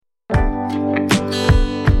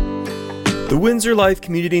The Windsor Life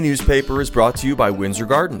Community newspaper is brought to you by Windsor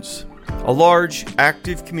Gardens, a large,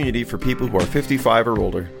 active community for people who are 55 or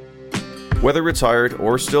older. Whether retired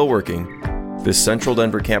or still working, this Central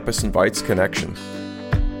Denver campus invites connection.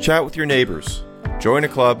 Chat with your neighbors, join a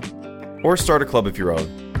club, or start a club of your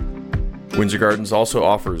own. Windsor Gardens also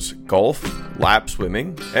offers golf, lap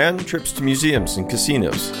swimming, and trips to museums and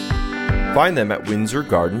casinos. Find them at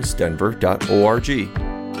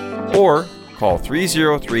windsorgardensdenver.org or call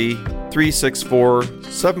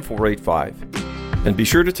 303-364-7485 and be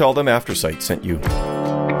sure to tell them Aftersight sent you.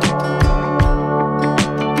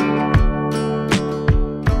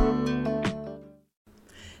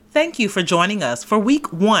 Thank you for joining us for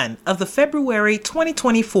week 1 of the February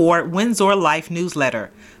 2024 Windsor Life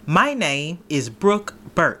newsletter. My name is Brooke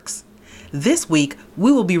Burks. This week,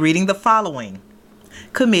 we will be reading the following: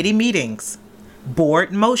 committee meetings,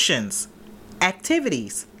 board motions,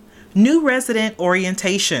 activities, new resident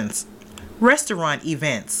orientations, restaurant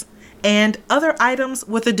events, and other items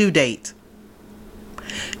with a due date.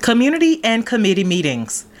 Community and committee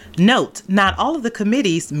meetings. Note, not all of the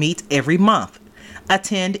committees meet every month.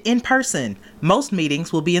 Attend in person. Most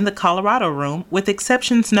meetings will be in the Colorado room with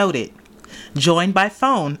exceptions noted. Join by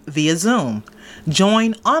phone via Zoom.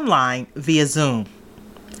 Join online via Zoom.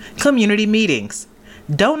 Community meetings.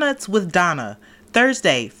 Donuts with Donna,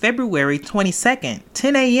 Thursday, February 22nd,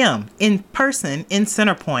 10 a.m. in person in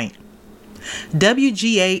Centerpoint.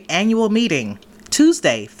 WGA annual meeting,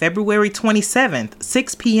 Tuesday, February 27th,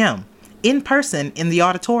 6 p.m. in person in the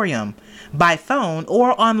auditorium, by phone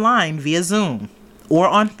or online via Zoom, or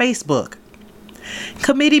on Facebook.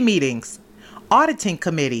 Committee meetings. Auditing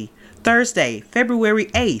Committee, Thursday, February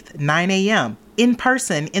 8th, 9 a.m. in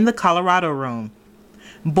person in the Colorado room.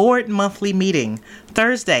 Board monthly meeting,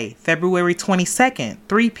 Thursday, February 22nd,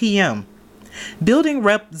 3 p.m. Building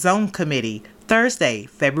Rep Zone Committee, Thursday,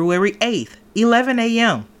 February 8th, 11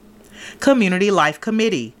 a.m. Community Life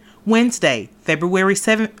Committee, Wednesday, February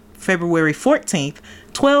 14th,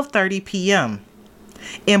 12:30 p.m.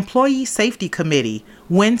 Employee Safety Committee,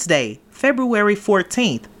 Wednesday, February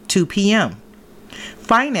 14th, 2 p.m.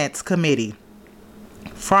 Finance Committee,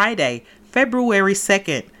 Friday, February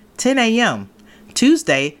 2nd, 10 a.m.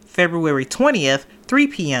 Tuesday, February 20th, 3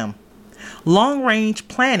 p.m. Long Range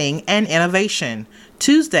Planning and Innovation,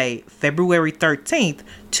 Tuesday, February 13th,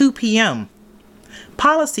 2 p.m.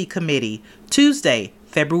 Policy Committee, Tuesday,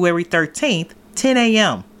 February 13th, 10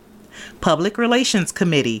 a.m. Public Relations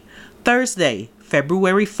Committee, Thursday,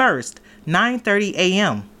 February 1st, 9:30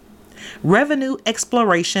 a.m. Revenue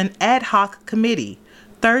Exploration Ad Hoc Committee,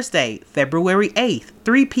 Thursday, February 8th,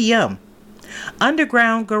 3 p.m.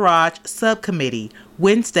 Underground Garage Subcommittee,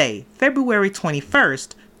 Wednesday, February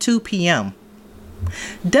 21st, 2 p.m.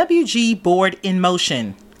 WG Board in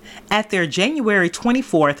Motion. At their January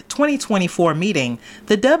 24th, 2024 meeting,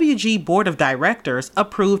 the WG Board of Directors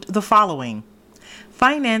approved the following: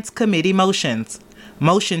 Finance Committee motions.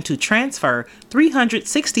 Motion to transfer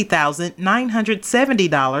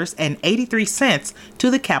 $360,970.83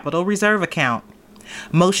 to the Capital Reserve account.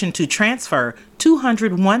 Motion to transfer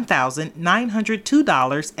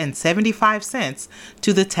 $201,902.75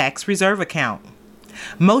 to the Tax Reserve account.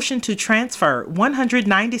 Motion to transfer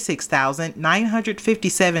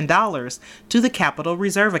 $196,957 to the Capital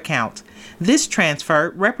Reserve account. This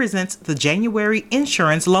transfer represents the January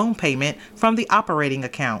insurance loan payment from the operating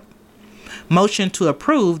account. Motion to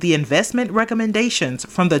approve the investment recommendations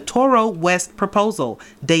from the Toro West proposal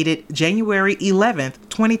dated January 11th,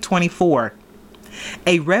 2024.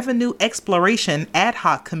 A Revenue Exploration Ad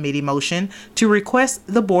Hoc Committee motion to request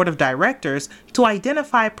the Board of Directors to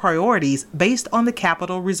identify priorities based on the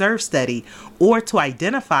Capital Reserve Study or to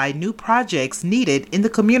identify new projects needed in the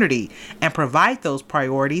community and provide those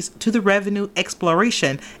priorities to the Revenue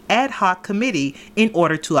Exploration Ad Hoc Committee in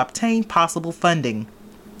order to obtain possible funding.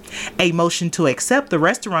 A motion to accept the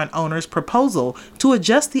restaurant owner's proposal to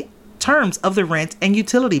adjust the terms of the rent and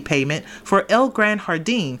utility payment for El Gran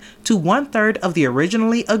Jardín to 1/3 of the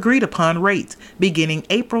originally agreed upon rate beginning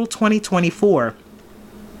April 2024.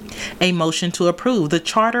 A motion to approve the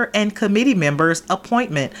charter and committee members'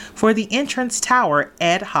 appointment for the Entrance Tower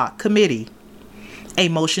Ad Hoc Committee. A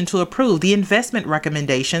motion to approve the investment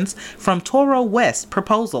recommendations from Toro West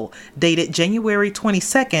proposal dated January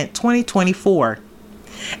 22nd, 2024.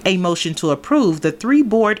 A motion to approve the 3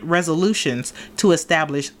 board resolutions to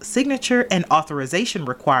establish signature and authorization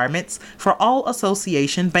requirements for all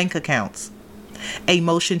association bank accounts. A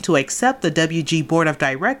motion to accept the WG Board of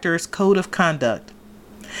Directors Code of Conduct.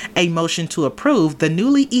 A motion to approve the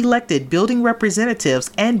newly elected building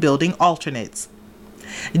representatives and building alternates.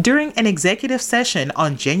 During an executive session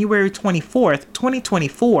on January 24,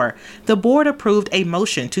 2024, the board approved a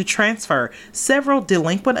motion to transfer several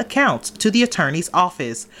delinquent accounts to the attorney's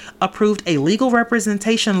office, approved a legal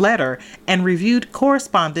representation letter, and reviewed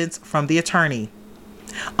correspondence from the attorney.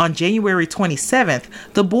 On January 27th,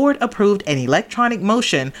 the board approved an electronic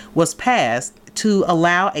motion was passed to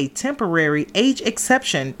allow a temporary age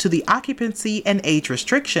exception to the occupancy and age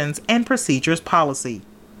restrictions and procedures policy.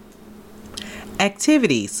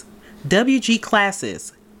 Activities. WG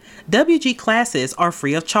classes. WG classes are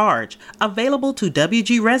free of charge, available to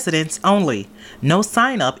WG residents only. No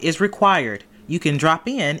sign-up is required. You can drop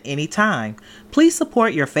in anytime. Please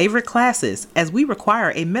support your favorite classes as we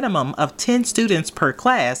require a minimum of 10 students per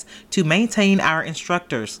class to maintain our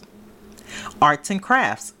instructors. Arts and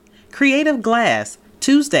crafts. Creative glass,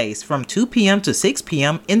 Tuesdays from 2 p.m. to 6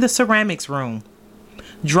 p.m. in the ceramics room.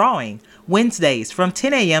 Drawing, Wednesdays from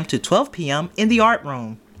 10 a.m. to 12 p.m. in the art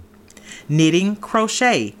room. Knitting,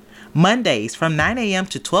 crochet, Mondays from 9 a.m.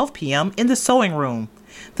 to 12 p.m. in the sewing room.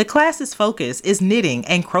 The class's focus is knitting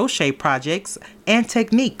and crochet projects and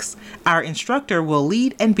techniques. Our instructor will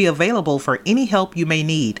lead and be available for any help you may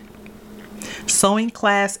need. Sewing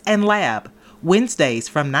class and lab, Wednesdays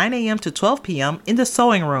from 9 a.m. to 12 p.m. in the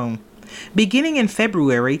sewing room. Beginning in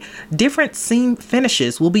February, different seam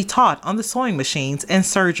finishes will be taught on the sewing machines and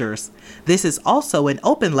sergers. This is also an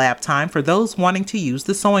open lab time for those wanting to use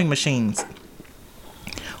the sewing machines.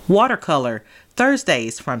 Watercolor,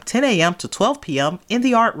 Thursdays from 10 a.m. to 12 p.m. in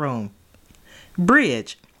the art room.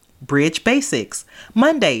 Bridge basics,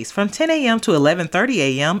 Mondays from 10 a.m. to 11:30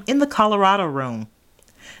 a.m. in the Colorado room.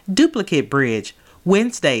 Duplicate bridge,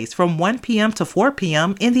 Wednesdays from 1 p.m. to 4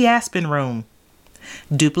 p.m. in the Aspen room.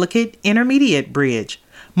 Duplicate intermediate bridge,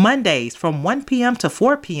 Mondays from 1 p.m. to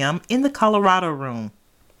 4 p.m. in the Colorado room.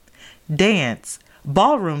 Dance,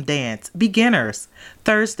 ballroom dance, beginners,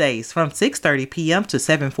 Thursdays from 6:30 p.m. to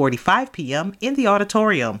 7:45 p.m. in the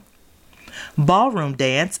auditorium. Ballroom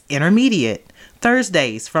dance, intermediate,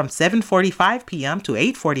 Thursdays from 7:45 p.m. to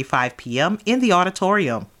 8:45 p.m. in the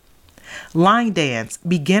auditorium. Line dance,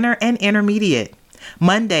 beginner and intermediate,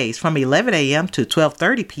 Mondays from 11 a.m. to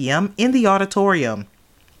 12:30 p.m. in the auditorium.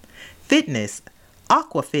 Fitness,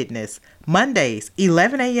 aqua fitness, Mondays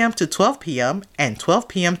 11 a.m. to 12 p.m. and 12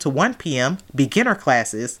 p.m. to 1 p.m. beginner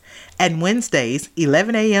classes, and Wednesdays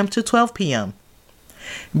 11 a.m. to 12 p.m.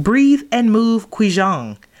 Breathe and move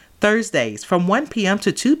Qigong, Thursdays from 1 p.m.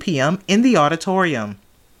 to 2 p.m. in the auditorium.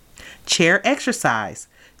 Chair exercise,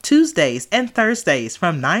 Tuesdays and Thursdays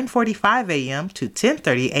from 9:45 a.m. to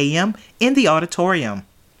 10:30 a.m. in the auditorium.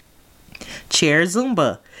 Chair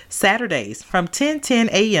Zumba, Saturdays from 10:10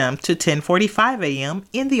 a.m. to 10:45 a.m.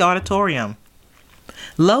 in the auditorium.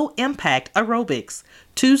 Low Impact Aerobics,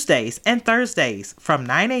 Tuesdays and Thursdays from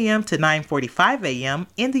 9 a.m. to 9:45 a.m.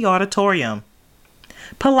 in the auditorium.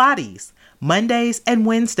 Pilates, Mondays and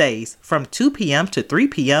Wednesdays from 2 p.m. to 3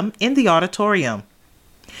 p.m. in the auditorium.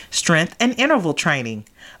 Strength and interval training,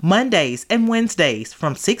 Mondays and Wednesdays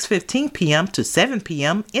from 6:15 p.m. to 7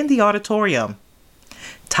 p.m. in the auditorium.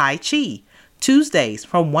 Tai Chi, Tuesdays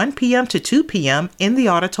from 1 p.m. to 2 p.m. in the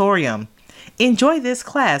auditorium. Enjoy this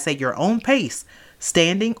class at your own pace,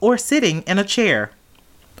 standing or sitting in a chair.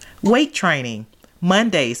 Weight training,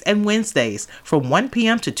 Mondays and Wednesdays from 1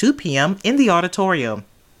 p.m. to 2 p.m. in the auditorium.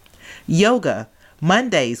 Yoga,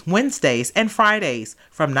 Mondays, Wednesdays, and Fridays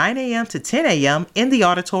from 9 a.m. to 10 a.m. in the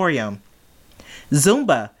auditorium.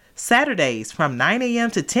 Zumba, Saturdays from 9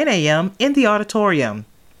 a.m. to 10 a.m. in the auditorium.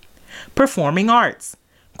 Performing arts,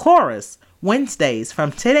 chorus, Wednesdays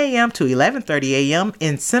from 10 a.m. to 11:30 a.m.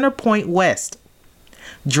 in Center Point West.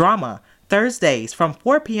 Drama, Thursdays from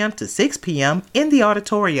 4 p.m. to 6 p.m. in the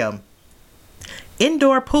auditorium.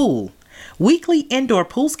 Indoor pool. Weekly indoor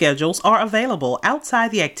pool schedules are available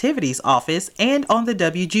outside the activities office and on the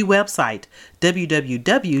WG website,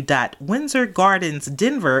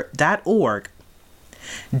 www.windsorgardensdenver.org.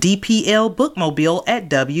 DPL Bookmobile at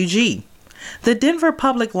WG. The Denver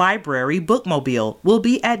Public Library Bookmobile will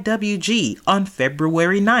be at WG on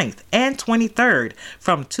February 9th and 23rd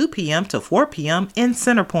from 2 p.m. to 4 p.m. in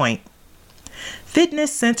Centerpoint.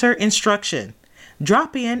 Fitness Center Instruction.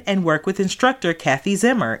 Drop in and work with instructor Kathy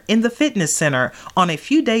Zimmer in the Fitness Center on a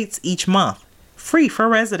few dates each month. Free for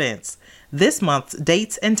residents. This month's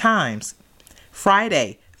dates and times.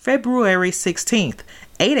 Friday, February 16th,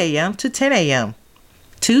 8 a.m. to 10 a.m.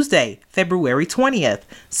 Tuesday, February 20th,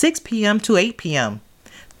 6 p.m. to 8 p.m.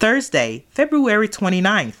 Thursday, February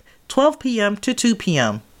 29th, 12 p.m. to 2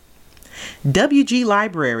 p.m. WG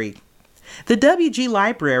Library. The WG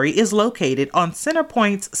Library is located on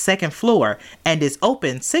Centerpoint's second floor and is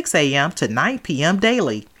open 6 a.m. to 9 p.m.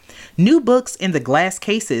 daily. New books in the glass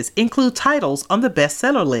cases include titles on the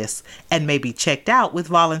bestseller list and may be checked out with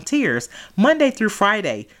volunteers Monday through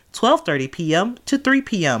Friday, 12:30 p.m. to 3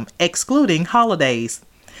 p.m., excluding holidays.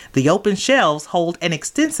 The open shelves hold an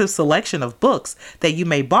extensive selection of books that you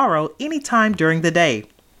may borrow anytime during the day.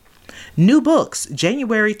 New books,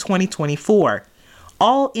 January 2024.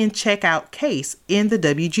 All in checkout case in the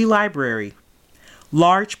WG Library.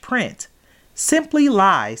 Large print. Simply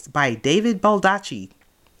Lies by David Baldacci.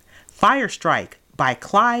 Firestrike by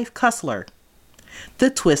Clive Cussler. The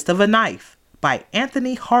Twist of a Knife by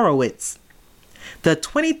Anthony Horowitz. The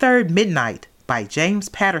 23rd Midnight by James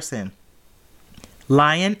Patterson.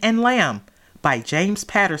 Lion and Lamb by James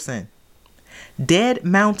Patterson. Dead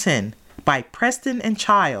Mountain by Preston and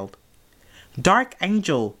Child. Dark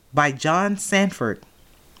Angel by John Sanford.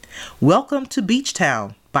 Welcome to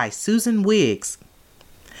Beachtown by Susan Wiggs.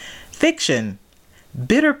 Fiction.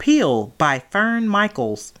 Bitter Pill by Fern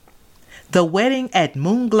Michaels. The Wedding at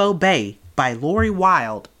Moonglow Bay by Lori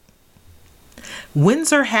Wilde.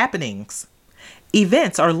 Windsor Happenings.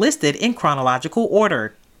 Events are listed in chronological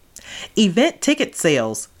order. Event ticket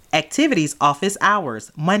sales. Activities office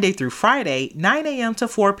hours, Monday through Friday, 9 a.m. to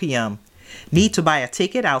 4 p.m. Need to buy a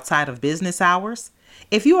ticket outside of business hours?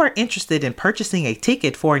 If you are interested in purchasing a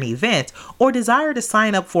ticket for an event or desire to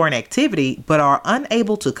sign up for an activity but are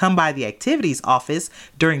unable to come by the activities office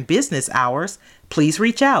during business hours, please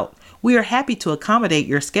reach out. We are happy to accommodate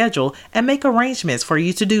your schedule and make arrangements for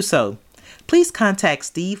you to do so. Please contact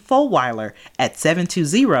Steve Fulweiler at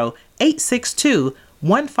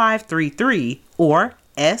 720-862-1533 or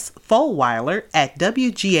sfulweiler at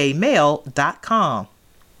wgamail.com.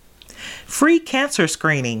 Free cancer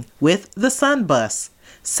screening with the Sun Bus,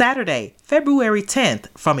 Saturday, February 10th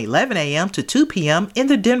from 11 a.m. to 2 p.m. in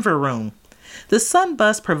the Denver Room. The Sun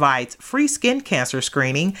Bus provides free skin cancer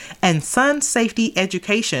screening and sun safety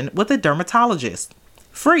education with a dermatologist.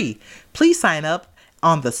 Free. Please sign up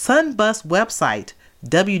on the Sun Bus website,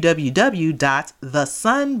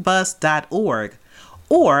 www.thesunbus.org,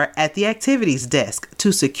 or at the activities desk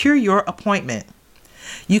to secure your appointment.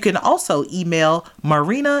 You can also email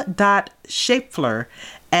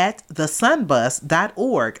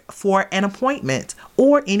marina.schapfler@thesunbus.org for an appointment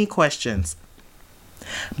or any questions.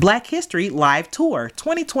 Black History Live Tour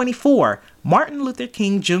 2024, Martin Luther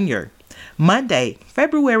King Jr., Monday,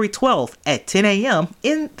 February 12th at 10 a.m.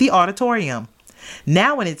 in the auditorium.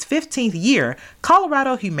 Now in its 15th year,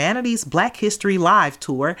 Colorado Humanities Black History Live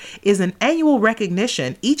Tour is an annual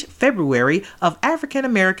recognition each February of African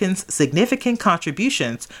Americans' significant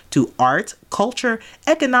contributions to art, culture,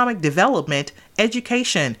 economic development,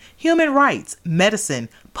 education, human rights, medicine,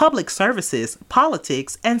 public services,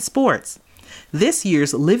 politics, and sports. This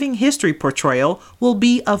year's living history portrayal will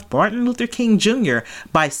be of Martin Luther King Jr.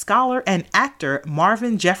 by scholar and actor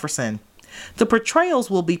Marvin Jefferson. The portrayals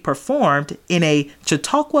will be performed in a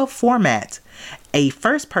Chautauqua format, a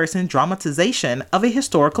first-person dramatization of a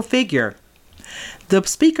historical figure. The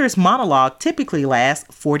speaker's monologue typically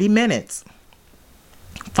lasts 40 minutes,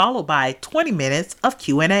 followed by 20 minutes of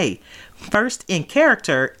Q&A, first in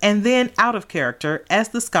character and then out of character as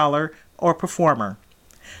the scholar or performer.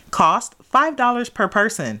 Cost $5 per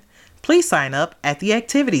person. Please sign up at the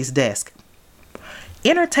activities desk.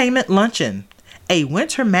 Entertainment Luncheon. A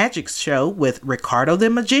winter magic show with Ricardo the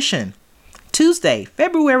Magician. Tuesday,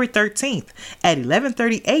 February 13th at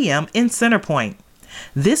 11:30 a.m. in Centerpoint.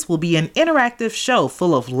 This will be an interactive show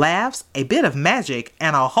full of laughs, a bit of magic,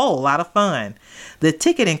 and a whole lot of fun. The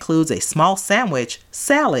ticket includes a small sandwich,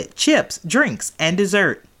 salad, chips, drinks, and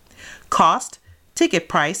dessert. Cost, ticket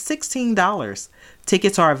price $16.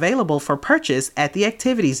 Tickets are available for purchase at the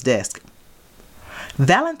activities desk.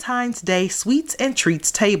 Valentine's Day Sweets and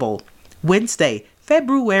Treats Table. Wednesday,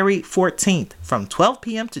 February 14th from 12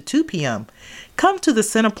 p.m. to 2 p.m. Come to the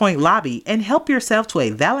Centerpoint lobby and help yourself to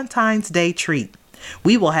a Valentine's Day treat.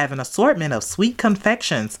 We will have an assortment of sweet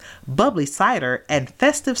confections, bubbly cider, and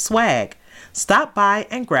festive swag. Stop by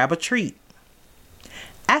and grab a treat.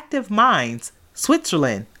 Active Minds,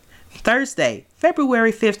 Switzerland. Thursday,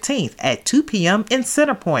 February 15th at 2 p.m. in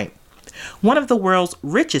Centerpoint. One of the world's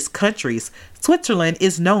richest countries, Switzerland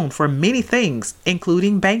is known for many things,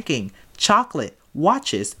 including banking, chocolate,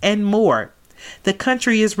 watches, and more. The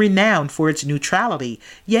country is renowned for its neutrality,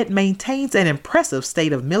 yet maintains an impressive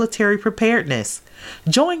state of military preparedness.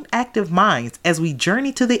 Join Active Minds as we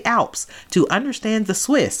journey to the Alps to understand the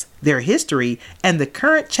Swiss, their history, and the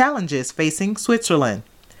current challenges facing Switzerland.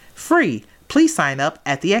 Free. Please sign up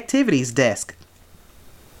at the activities desk.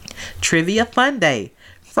 Trivia Fun Day.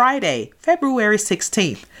 Friday, February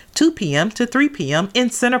 16th, 2 p.m. to 3 p.m. in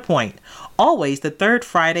Centerpoint, always the third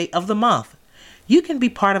Friday of the month. You can be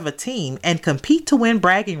part of a team and compete to win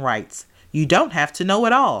bragging rights. You don't have to know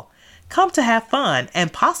it all. Come to have fun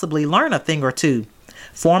and possibly learn a thing or two.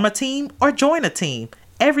 Form a team or join a team.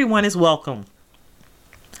 Everyone is welcome.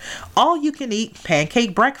 All-you-can-eat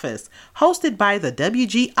pancake breakfast, hosted by the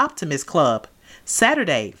WG Optimist Club.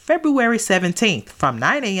 Saturday, February 17th from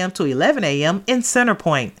 9 a.m. to 11 a.m. in Center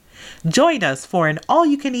Point. Join us for an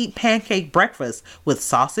all-you-can-eat pancake breakfast with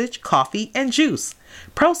sausage, coffee, and juice.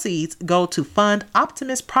 Proceeds go to fund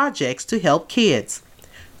Optimist projects to help kids.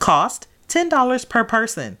 Cost $10 per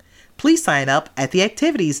person. Please sign up at the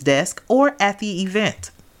activities desk or at the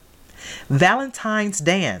event. Valentine's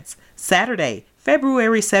Dance, Saturday,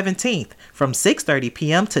 February 17th from 6:30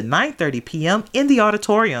 p.m. to 9:30 p.m. in the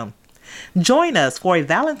auditorium. Join us for a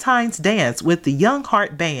Valentine's Dance with the Young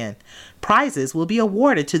Heart Band. Prizes will be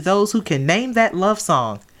awarded to those who can name that love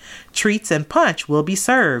song. Treats and punch will be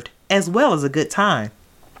served, as well as a good time.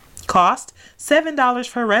 Cost $7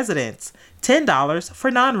 for residents, $10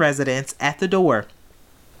 for non-residents at the door.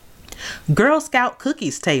 Girl Scout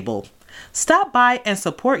Cookies Table. Stop by and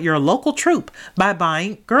support your local troop by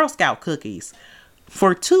buying Girl Scout cookies.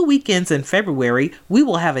 For 2 weekends in February, we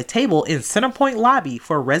will have a table in Centerpoint Lobby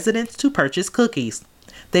for residents to purchase cookies.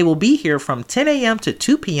 They will be here from 10 a.m. to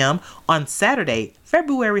 2 p.m. on Saturday,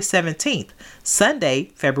 February 17th, Sunday,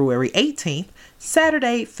 February 18th,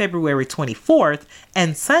 Saturday, February 24th,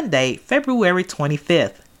 and Sunday, February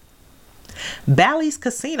 25th. Bally's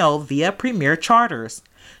Casino via Premier Charters.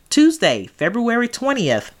 Tuesday, February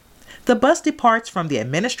 20th. The bus departs from the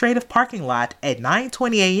administrative parking lot at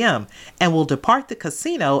 9:20 a.m. and will depart the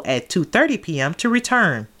casino at 2:30 p.m. to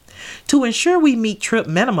return. To ensure we meet trip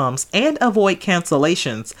minimums and avoid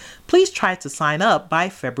cancellations, please try to sign up by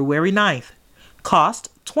February 9th. Cost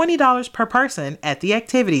 $20 per person at the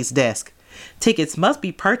activities desk. Tickets must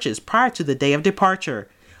be purchased prior to the day of departure.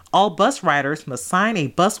 All bus riders must sign a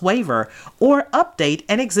bus waiver or update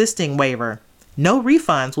an existing waiver. No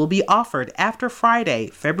refunds will be offered after Friday,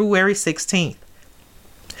 February 16th.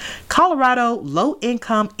 Colorado Low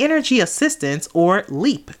Income Energy Assistance or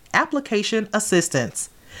LEAP Application Assistance.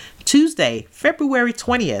 Tuesday, February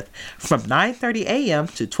 20th from 9:30 a.m.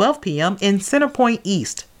 to 12 p.m. in Centerpoint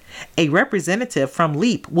East. A representative from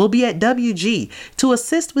LEAP will be at WG to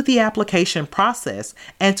assist with the application process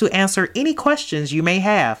and to answer any questions you may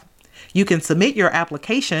have. You can submit your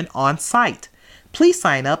application on site. Please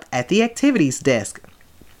sign up at the activities desk.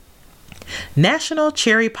 National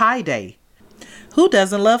Cherry Pie Day. Who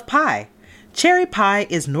doesn't love pie? Cherry pie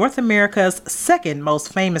is North America's second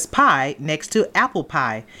most famous pie next to apple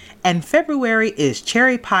pie, and February is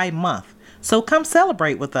Cherry Pie Month, so come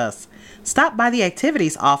celebrate with us. Stop by the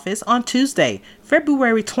activities office on Tuesday,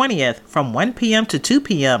 February 20th from 1 p.m. to 2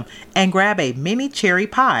 p.m. and grab a mini cherry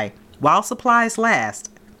pie while supplies last.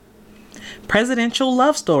 Presidential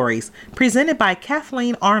Love Stories, presented by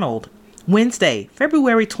Kathleen Arnold. Wednesday,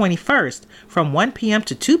 February 21st from 1 p.m.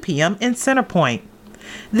 to 2 p.m. in Centerpoint.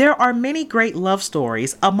 There are many great love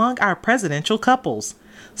stories among our presidential couples.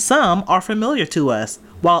 Some are familiar to us,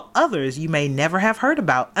 while others you may never have heard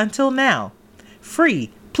about until now.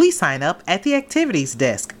 Free, please sign up at the activities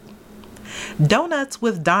desk. Donuts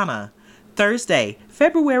with Donna, Thursday,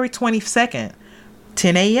 February 22nd,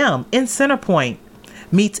 10 a.m. in Centerpoint.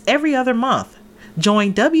 Meets every other month.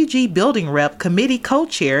 Join WG Building Rep Committee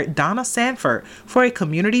Co-Chair Donna Sanford for a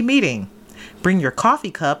community meeting. Bring your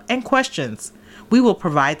coffee cup and questions. We will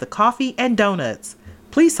provide the coffee and donuts.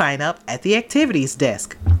 Please sign up at the activities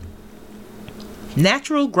desk.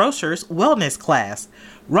 Natural Grocers Wellness Class,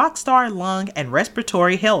 Rockstar Lung and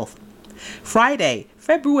Respiratory Health. Friday,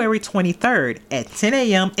 February 23rd at 10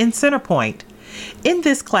 a.m. in Centerpoint. In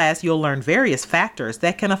this class, you'll learn various factors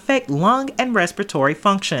that can affect lung and respiratory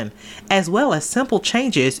function, as well as simple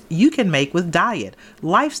changes you can make with diet,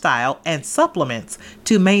 lifestyle, and supplements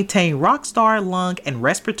to maintain rockstar lung and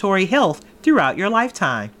respiratory health throughout your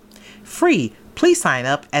lifetime. Free, please sign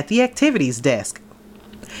up at the activities desk.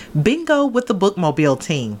 Bingo with the Bookmobile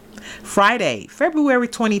team. Friday, February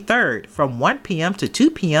 23rd from 1 p.m. to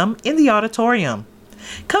 2 p.m. in the auditorium.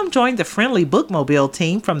 Come join the friendly Bookmobile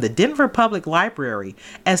team from the Denver Public Library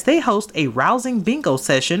as they host a rousing bingo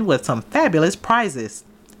session with some fabulous prizes.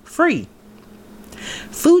 Free.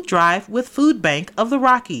 Food Drive with Food Bank of the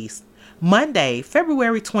Rockies. Monday,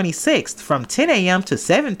 February 26th from 10 a.m. to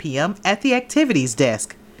 7 p.m. at the activities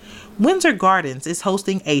desk. Windsor Gardens is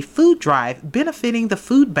hosting a food drive benefiting the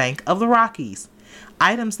Food Bank of the Rockies.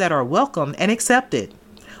 Items that are welcomed and accepted.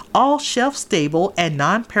 All shelf-stable and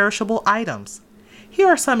non-perishable items. Here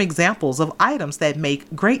are some examples of items that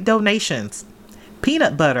make great donations.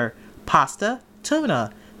 Peanut butter, pasta,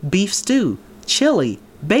 tuna, beef stew, chili,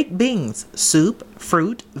 baked beans, soup,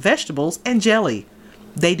 fruit, vegetables, and jelly.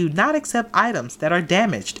 They do not accept items that are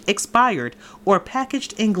damaged, expired, or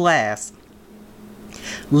packaged in glass.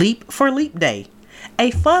 Leap for Leap Day,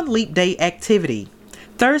 a fun Leap Day activity.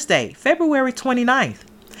 Thursday, February 29th.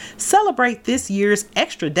 Celebrate this year's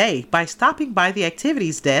extra day by stopping by the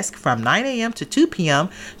activities desk from 9 a.m. to 2 p.m.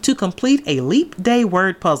 to complete a Leap Day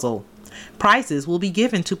word puzzle. Prizes will be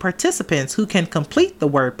given to participants who can complete the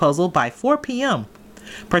word puzzle by 4 p.m.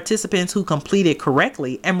 Participants who complete it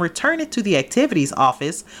correctly and return it to the activities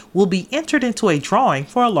office will be entered into a drawing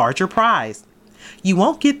for a larger prize. You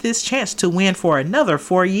won't get this chance to win for another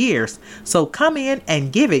 4 years, so come in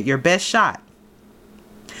and give it your best shot.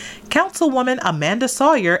 Councilwoman Amanda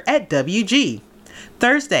Sawyer at WG.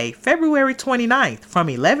 Thursday, February 29th from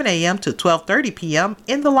 11 a.m. to 12:30 p.m.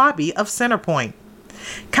 in the lobby of Centerpoint.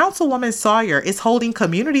 Councilwoman Sawyer is holding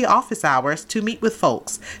community office hours to meet with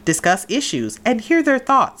folks, discuss issues, and hear their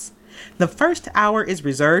thoughts. The first hour is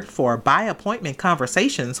reserved for by-appointment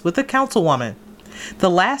conversations with the councilwoman. The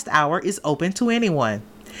last hour is open to anyone.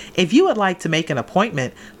 If you would like to make an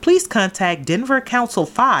appointment, please contact Denver Council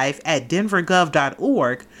 5 at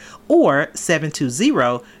denvergov.org or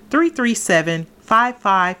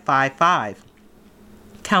 720-337-5555.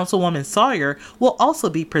 Councilwoman Sawyer will also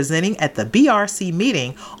be presenting at the BRC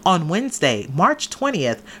meeting on Wednesday, March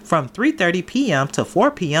 20th from 3:30 p.m. to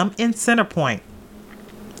 4 p.m. in Centerpoint.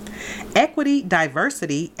 Equity,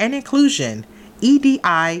 Diversity, and Inclusion,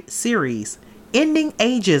 EDI Series, Ending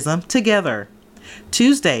Ageism Together.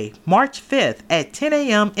 Tuesday, March 5th at 10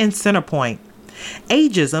 a.m. in Centerpoint.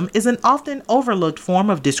 Ageism is an often overlooked form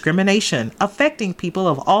of discrimination affecting people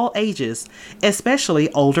of all ages,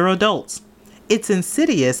 especially older adults. It's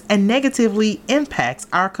insidious and negatively impacts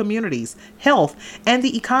our communities, health, and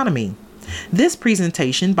the economy. This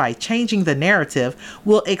presentation, by changing the narrative,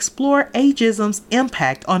 will explore ageism's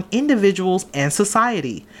impact on individuals and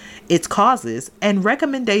society, its causes, and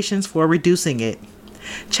recommendations for reducing it.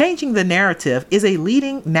 Changing the Narrative is a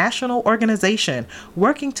leading national organization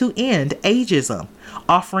working to end ageism,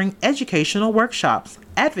 offering educational workshops,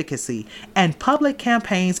 advocacy, and public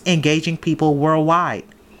campaigns engaging people worldwide.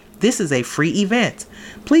 This is a free event.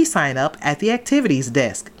 Please sign up at the activities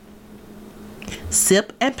desk.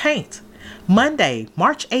 Sip and Paint, Monday,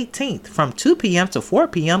 March 18th from 2 p.m. to 4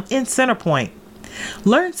 p.m. in Centerpoint.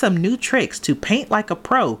 Learn some new tricks to paint like a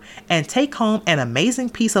pro and take home an amazing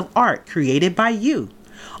piece of art created by you.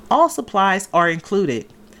 All supplies are included.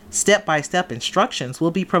 Step-by-step instructions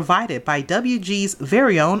will be provided by WG's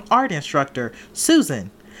very own art instructor,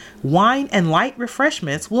 Susan. Wine and light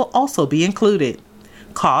refreshments will also be included.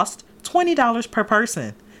 Cost $20 per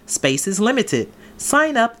person. Space is limited.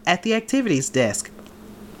 Sign up at the activities desk.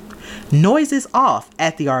 Noise is off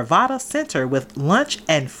at the Arvada Center with lunch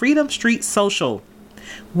and Freedom Street Social.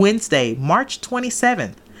 Wednesday, March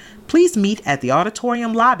 27th. Please meet at the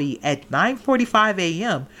auditorium lobby at 9:45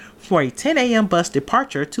 a.m. for a 10 a.m. bus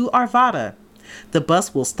departure to Arvada. The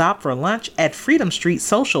bus will stop for lunch at Freedom Street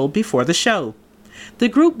Social before the show. The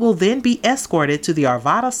group will then be escorted to the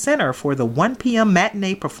Arvada Center for the 1 p.m.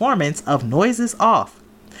 matinee performance of Noise is Off.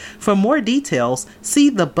 For more details, see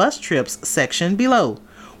the bus trips section below.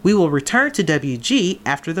 We will return to WG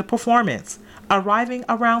after the performance, arriving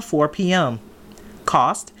around 4 p.m.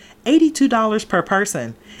 Cost $82 per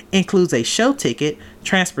person, includes a show ticket,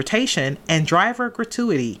 transportation, and driver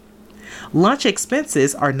gratuity. Lunch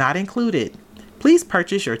expenses are not included. Please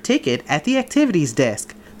purchase your ticket at the activities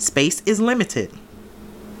desk. Space is limited.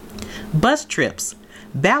 Bus trips.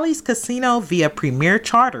 Bally's Casino via Premier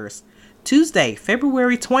Charters. Tuesday,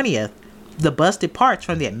 February 20th. The bus departs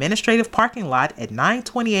from the administrative parking lot at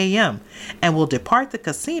 9:20 a.m. and will depart the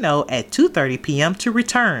casino at 2:30 p.m. to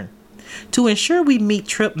return. To ensure we meet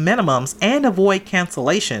trip minimums and avoid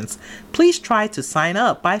cancellations, please try to sign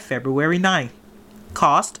up by February 9th.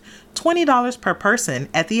 Cost $20 per person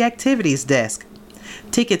at the activities desk.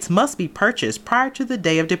 Tickets must be purchased prior to the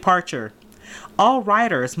day of departure. All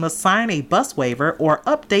riders must sign a bus waiver or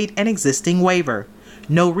update an existing waiver.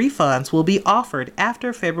 No refunds will be offered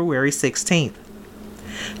after February 16th.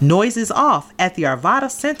 Noise is off at the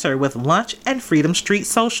Arvada Center with lunch and Freedom Street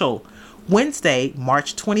Social. Wednesday,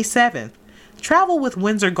 March 27th. Travel with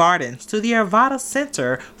Windsor Gardens to the Arvada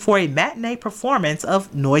Center for a matinee performance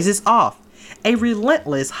of Noise is Off, a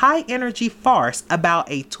relentless high-energy farce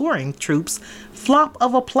about a touring troupe's flop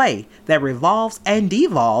of a play that revolves and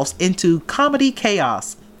devolves into comedy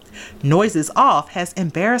chaos. Noise is Off has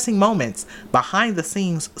embarrassing moments,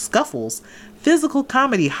 behind-the-scenes scuffles, physical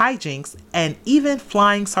comedy hijinks, and even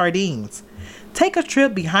flying sardines. Take a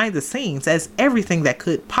trip behind the scenes as everything that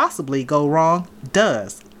could possibly go wrong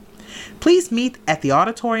does. Please meet at the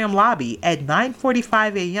auditorium lobby at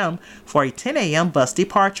 9:45 a.m. for a 10 a.m. bus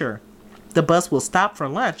departure. The bus will stop for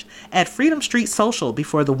lunch at Freedom Street Social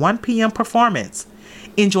before the 1 p.m. performance.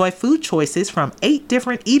 Enjoy food choices from 8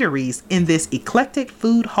 different eateries in this eclectic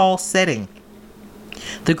food hall setting.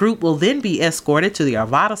 The group will then be escorted to the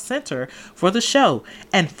Arvada Center for the show,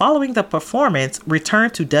 and following the performance, return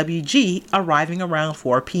to WG, arriving around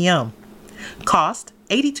 4 p.m. Cost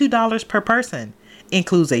 $82 per person.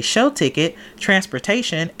 Includes a show ticket,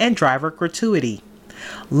 transportation, and driver gratuity.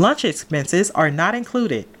 Lunch expenses are not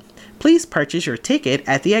included. Please purchase your ticket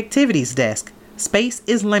at the activities desk. Space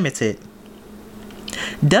is limited.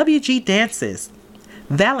 WG Dances.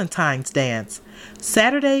 Valentine's Dance.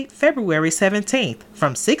 Saturday, February 17th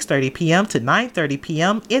from 6:30 p.m. to 9:30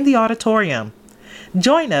 p.m. in the auditorium.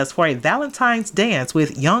 Join us for a Valentine's dance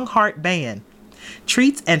with Young Heart Band.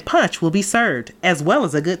 Treats and punch will be served, as well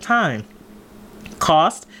as a good time.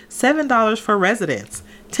 Cost $7 for residents,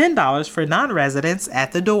 $10 for non-residents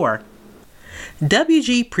at the door.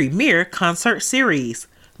 WG Premier Concert Series.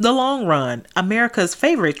 The Long Run, America's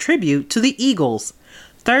favorite tribute to the Eagles.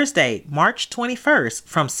 Thursday, March 21st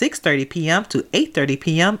from 6:30 p.m. to 8:30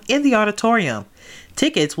 p.m. in the auditorium.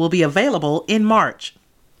 Tickets will be available in March.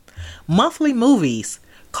 Monthly movies.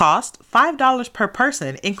 Cost $5 per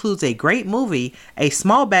person, includes a great movie, a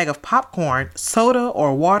small bag of popcorn, soda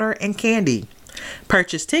or water, and candy.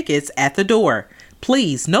 Purchase tickets at the door.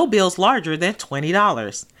 Please, no bills larger than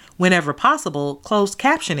 $20. Whenever possible, closed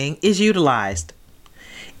captioning is utilized.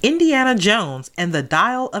 Indiana Jones and the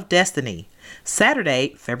Dial of Destiny.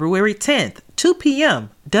 Saturday, February 10th, 2 p.m.,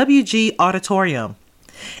 WG Auditorium.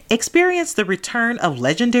 Experience the return of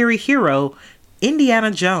legendary hero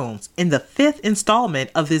Indiana Jones in the 5th installment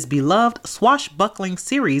of this beloved swashbuckling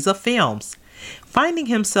series of films. Finding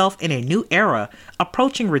himself in a new era,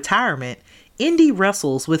 approaching retirement, Indy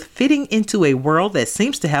wrestles with fitting into a world that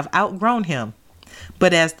seems to have outgrown him.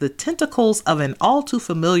 But as the tentacles of an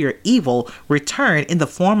all-too-familiar evil return in the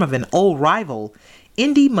form of an old rival,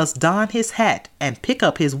 Indy must don his hat and pick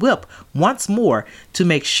up his whip once more to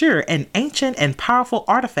make sure an ancient and powerful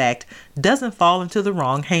artifact doesn't fall into the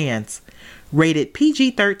wrong hands. Rated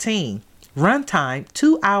PG-13. Runtime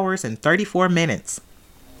 2 hours and 34 minutes.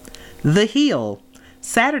 The Heel.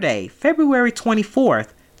 Saturday, February 24th,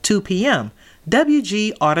 2 p.m.,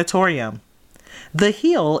 WG Auditorium. The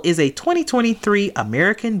Heel is a 2023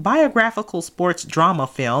 American biographical sports drama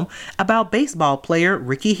film about baseball player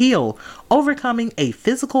Ricky Hill overcoming a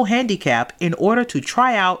physical handicap in order to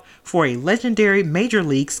try out for a legendary Major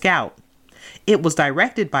League scout. It was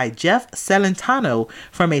directed by Jeff Celentano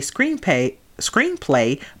from a screenplay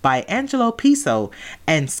by Angelo Piso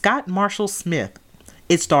and Scott Marshall Smith.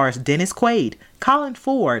 It stars Dennis Quaid, Colin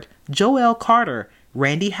Ford, Joel Carter,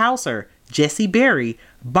 Randy Houser, Jesse Berry,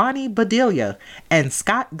 Bonnie Bedelia, and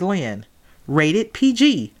Scott Glenn. Rated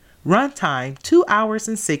PG. Runtime 2 hours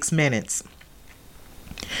and 6 minutes.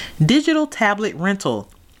 Digital tablet rental.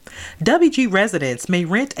 WG residents may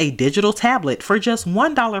rent a digital tablet for just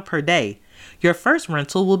 $1 per day. Your first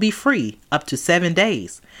rental will be free, up to 7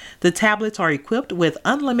 days. The tablets are equipped with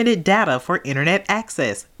unlimited data for internet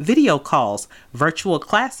access, video calls, virtual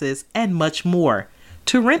classes, and much more.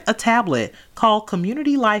 To rent a tablet, call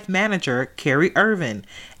Community Life Manager Carrie Irvin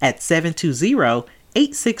at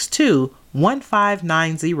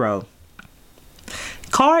 720-862-1590.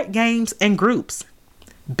 Card games and groups.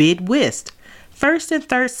 Bid Whist. First and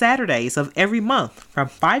third Saturdays of every month from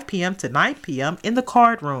 5 p.m. to 9 p.m. in the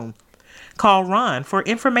card room. Call Ron for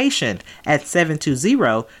information at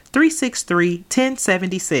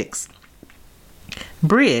 720-363-1076.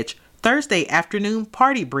 Bridge. Thursday afternoon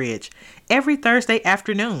party bridge. Every Thursday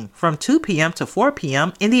afternoon from 2 p.m. to 4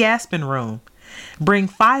 p.m. in the Aspen Room. Bring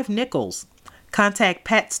 5 nickels. Contact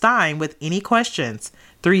Pat Stein with any questions.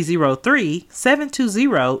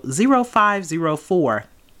 303-720-0504.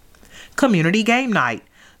 Community Game Night.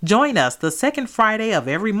 Join us the second Friday of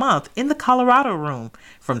every month in the Colorado Room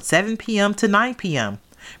from 7 p.m. to 9 p.m.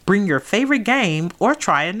 Bring your favorite game or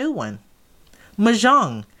try a new one.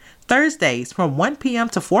 Mahjong. Thursdays from 1 p.m.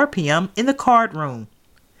 to 4 p.m. in the card room.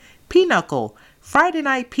 Pinochle. Friday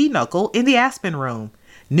night Pinochle in the Aspen Room.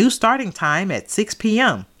 New starting time at 6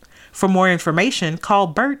 p.m. For more information, call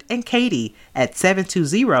Bert and Katie at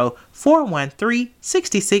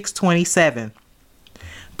 720-413-6627.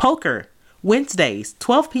 Poker. Wednesdays,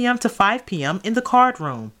 12 p.m. to 5 p.m. in the card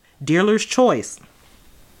room. Dealer's Choice.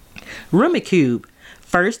 Rummikub.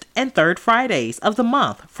 First and third Fridays of the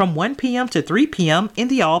month from 1 p.m. to 3 p.m. in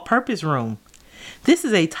the all-purpose room. This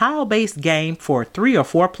is a tile-based game for 3 or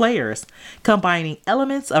 4 players, combining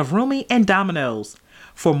elements of Rummy and dominoes.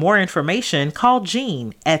 For more information, call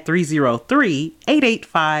Jean at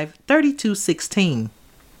 303-885-3216.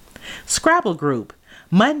 Scrabble Group,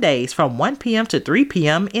 Mondays from 1 p.m. to 3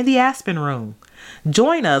 p.m. in the Aspen Room.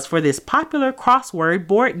 Join us for this popular crossword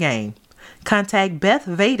board game. Contact Beth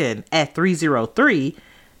Vaden at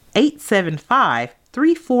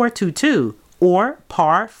 303-875-3422 or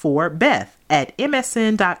par4beth at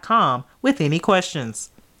msn.com with any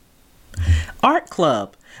questions. Art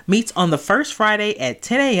Club meets on the first Friday at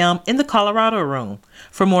 10 a.m. in the Colorado Room.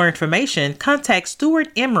 For more information, contact Stuart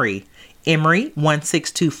Emery,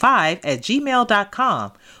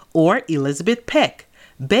 emery1625@gmail.com, or Elizabeth Peck,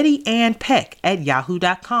 Betty Ann Peck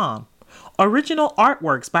 @yahoo.com. Original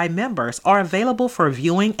artworks by members are available for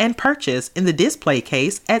viewing and purchase in the display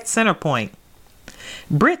case at Centerpoint.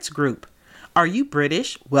 Brits Group. Are you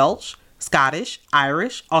British, Welsh, Scottish,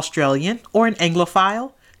 Irish, Australian, or an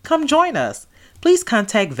Anglophile? Come join us. Please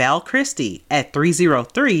contact Val Christie at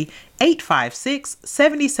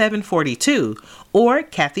 303-856-7742 or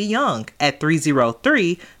Kathy Young at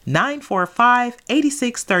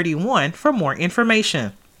 303-945-8631 for more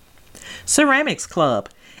information. Ceramics Club,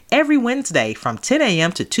 every Wednesday from 10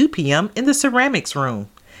 a.m. to 2 p.m. in the Ceramics Room.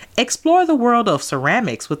 Explore the world of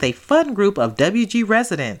ceramics with a fun group of WG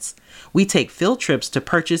residents. We take field trips to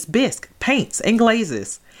purchase bisque, paints, and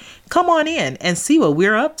glazes. Come on in and see what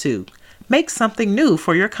we're up to. Make something new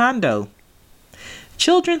for your condo.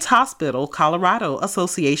 Children's Hospital Colorado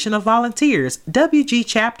Association of Volunteers, WG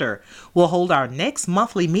Chapter, will hold our next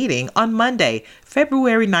monthly meeting on Monday,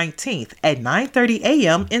 February 19th at 9:30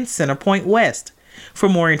 a.m. in Centerpoint West. For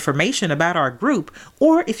more information about our group,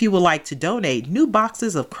 or if you would like to donate new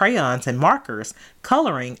boxes of crayons and markers,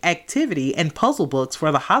 coloring, activity, and puzzle books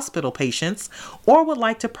for the hospital patients, or would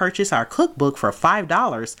like to purchase our cookbook for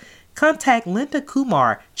 $5, contact Linda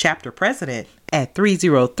Kumar, Chapter President, at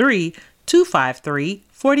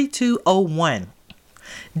 303-253-4201.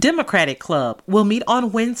 Democratic Club will meet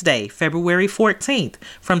on Wednesday, February 14th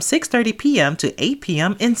from 6:30 p.m. to 8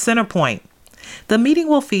 p.m. in Centerpoint. The meeting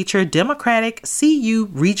will feature Democratic CU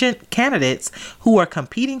Regent candidates who are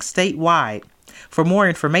competing statewide. For more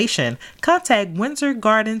information, contact Windsor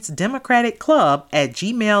Gardens Democratic Club at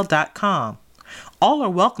gmail.com. All are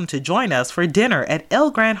welcome to join us for dinner at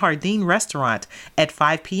El Gran Jardin Restaurant at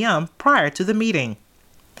 5 p.m. prior to the meeting.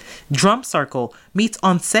 Drum Circle meets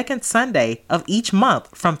on second Sunday of each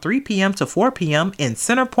month from 3 p.m. to 4 p.m. in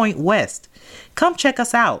Centerpoint West. Come check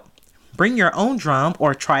us out. Bring your own drum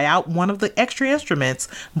or try out one of the extra instruments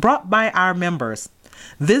brought by our members.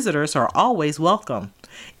 Visitors are always welcome.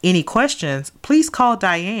 Any questions, please call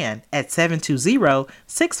Diane at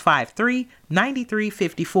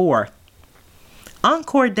 720-653-9354.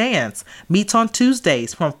 Encore Dance meets on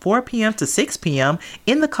Tuesdays from 4 p.m. to 6 p.m.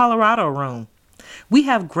 in the Colorado Room. We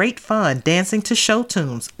have great fun dancing to show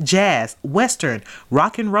tunes, jazz, western,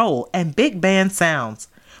 rock and roll, and big band sounds.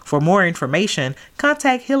 For more information,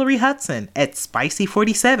 contact Hillary Hudson at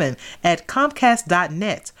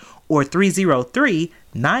spicy47@comcast.net or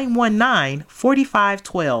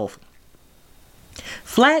 303-919-4512.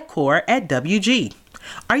 Flag Corps at WG.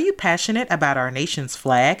 Are you passionate about our nation's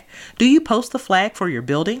flag? Do you post the flag for your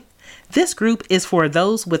building? This group is for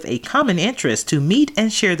those with a common interest to meet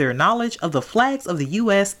and share their knowledge of the flags of the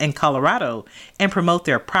U.S. and Colorado and promote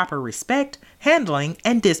their proper respect, handling,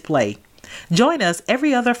 and display. Join us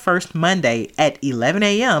every other first Monday at 11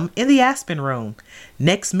 a.m. in the Aspen Room.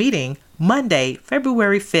 Next meeting, Monday,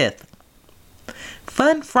 February 5th.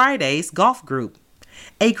 Fun Fridays Golf Group.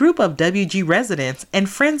 A group of WG residents and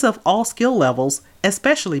friends of all skill levels,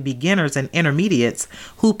 especially beginners and intermediates,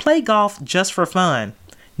 who play golf just for fun.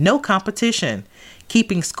 No competition.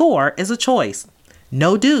 Keeping score is a choice.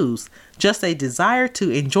 No dues, just a desire to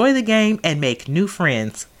enjoy the game and make new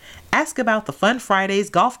friends. Ask about the Fun Fridays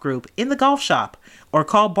Golf Group in the golf shop or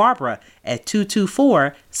call Barbara at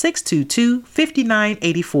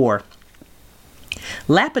 224-622-5984.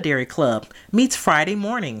 Lapidary Club meets Friday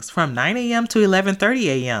mornings from 9 a.m. to 11:30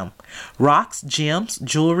 a.m. Rocks, gems,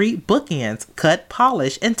 jewelry, bookends, cut,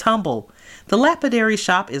 polish, and tumble. The Lapidary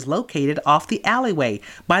shop is located off the alleyway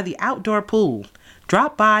by the outdoor pool.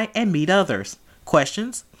 Drop by and meet others.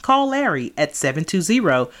 Questions? Call Larry at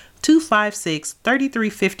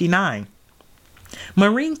 720-256-3359.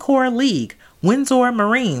 Marine Corps League, Windsor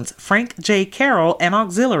Marines, Frank J. Carroll and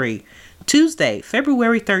Auxiliary, Tuesday,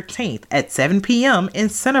 February 13th at 7 p.m. in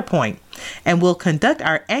Centerpoint, and will conduct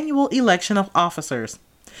our annual election of officers.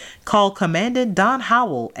 Call Commandant Don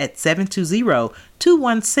Howell at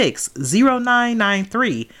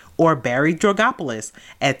 720-216-0993 or Barry Drogopoulos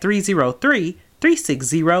at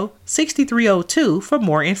 303-360-6302 for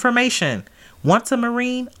more information. Once a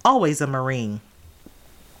Marine, always a Marine.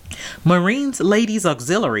 Marines Ladies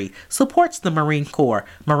Auxiliary supports the Marine Corps,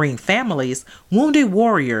 Marine families, wounded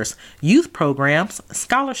warriors, youth programs,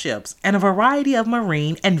 scholarships, and a variety of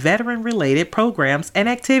Marine and veteran-related programs and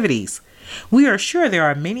activities. We are sure there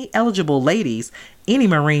are many eligible ladies, any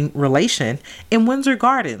Marine relation, in Windsor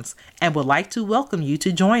Gardens and would like to welcome you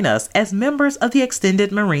to join us as members of the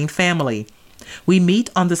extended Marine family. We meet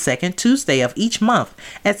on the second Tuesday of each month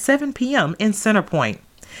at 7 p.m. in Center Point.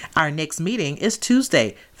 Our next meeting is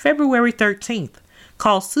Tuesday, February 13th.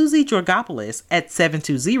 Call Susie Georgopoulos at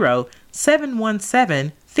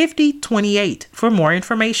 720-717-5028 for more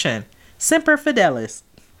information. Semper Fidelis.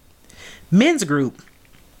 Men's Group.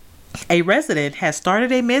 A resident has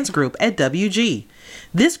started a men's group at WG.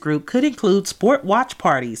 This group could include sport watch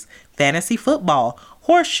parties, fantasy football,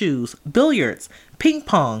 horseshoes, billiards, ping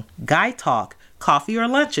pong, guy talk, coffee or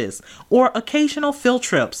lunches, or occasional field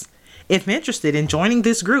trips. If interested in joining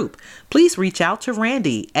this group, please reach out to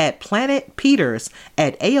Randy at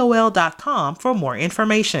planetpeters@aol.com for more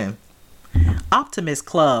information. Optimist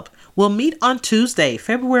Club will meet on Tuesday,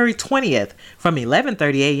 February 20th from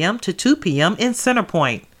 11:30 a.m. to 2 p.m. in Center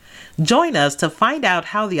Point. Join us to find out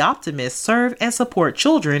how the Optimists serve and support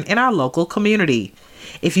children in our local community.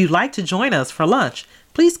 If you'd like to join us for lunch,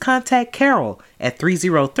 please contact Carol at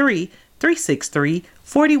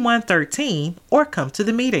 303-363-4113 or come to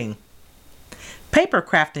the meeting. Paper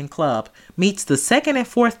Crafting Club meets the second and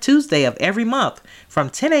fourth Tuesday of every month from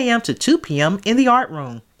 10 a.m. to 2 p.m. in the art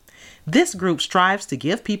room. This group strives to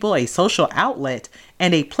give people a social outlet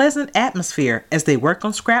and a pleasant atmosphere as they work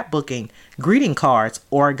on scrapbooking, greeting cards,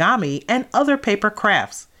 origami, and other paper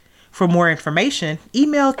crafts. For more information,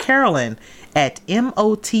 email Carolyn at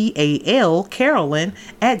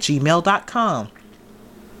motalcarolyn@gmail.com.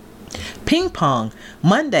 Ping pong,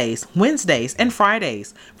 Mondays, Wednesdays, and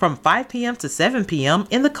Fridays from 5 p.m. to 7 p.m.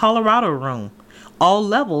 in the Colorado room. All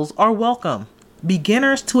levels are welcome,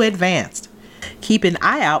 beginners to advanced. Keep an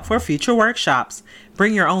eye out for future workshops.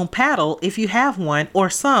 Bring your own paddle if you have one or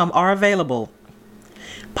some are available.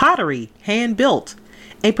 Pottery, hand-built.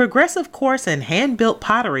 A progressive course in hand-built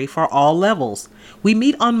pottery for all levels. We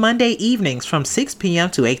meet on Monday evenings from 6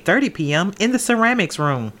 p.m. to 8:30 p.m. in the ceramics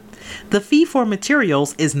room. The fee for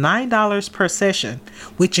materials is $9 per session,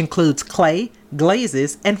 which includes clay,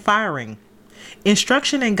 glazes, and firing.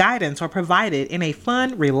 Instruction and guidance are provided in a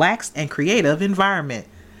fun, relaxed, and creative environment.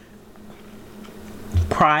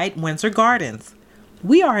 Pride Windsor Gardens.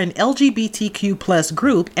 We are an LGBTQ+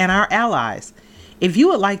 group and our allies. If you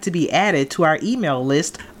would like to be added to our email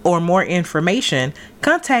list or more information,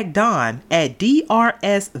 contact Dawn at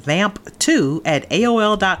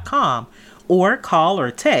drsvamp2@aol.com or call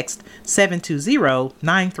or text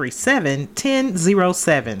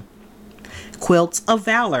 720-937-1007. Quilts of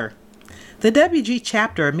Valor. The WG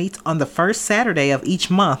chapter meets on the first Saturday of each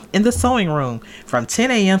month in the sewing room from 10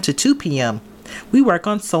 a.m. to 2 p.m. We work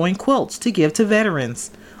on sewing quilts to give to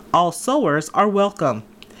veterans. All sewers are welcome.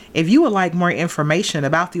 If you would like more information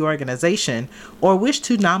about the organization or wish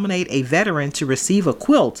to nominate a veteran to receive a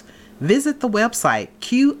quilt, visit the website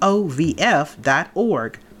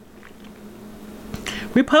qovf.org.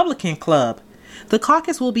 Republican Club. The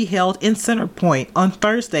caucus will be held in Center Point on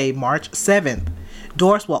Thursday, March 7th.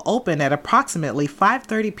 Doors will open at approximately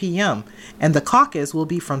 5:30 p.m. and the caucus will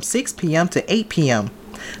be from 6 p.m. to 8 p.m.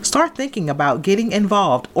 Start thinking about getting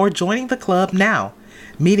involved or joining the club now.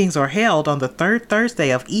 Meetings are held on the third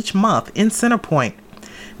Thursday of each month in Center Point.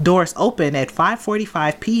 Doors open at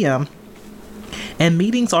 5:45 p.m. and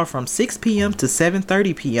meetings are from 6 p.m. to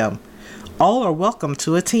 7:30 p.m. All are welcome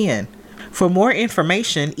to attend. For more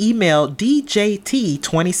information, email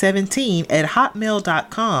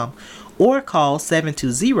djt2017@hotmail.com or call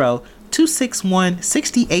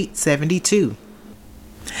 720-261-6872.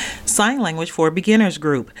 Sign Language for Beginners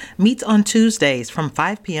Group meets on Tuesdays from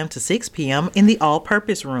 5 p.m. to 6 p.m. in the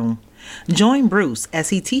All-Purpose Room. Join Bruce as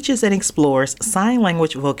he teaches and explores sign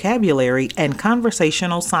language vocabulary and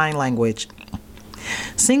conversational sign language.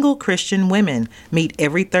 Single Christian women meet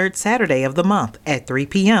every third Saturday of the month at 3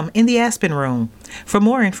 p.m. in the Aspen Room. For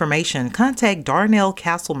more information, contact Darnell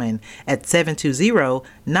Castleman at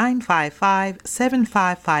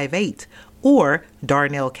 720-955-7558 or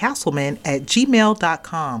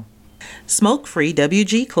darnellcastleman@gmail.com. Smoke-Free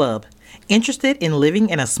WG Club. Interested in living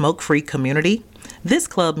in a smoke-free community? This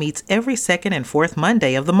club meets every second and fourth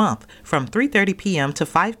Monday of the month from 3:30 p.m. to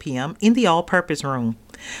 5 p.m. in the All-Purpose Room.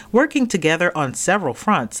 Working together on several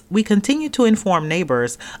fronts, we continue to inform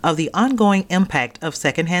neighbors of the ongoing impact of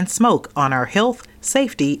secondhand smoke on our health,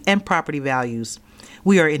 safety, and property values.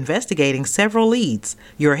 We are investigating several leads.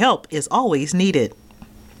 Your help is always needed.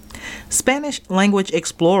 Spanish language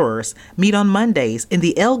explorers meet on Mondays in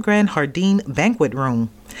the El Gran Jardín banquet room.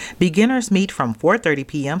 Beginners meet from 4:30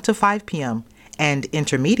 p.m. to 5 p.m. and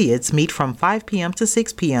intermediates meet from 5 p.m. to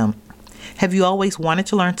 6 p.m. Have you always wanted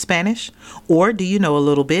to learn Spanish? Or do you know a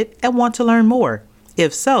little bit and want to learn more?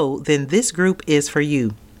 If so, then this group is for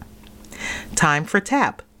you. Time for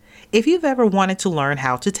Tap. If you've ever wanted to learn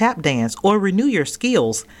how to tap dance or renew your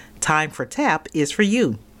skills, Time for Tap is for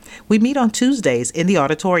you. We meet on Tuesdays in the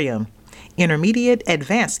auditorium. Intermediate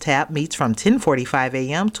Advanced Tap meets from 10:45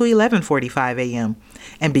 a.m. to 11:45 a.m.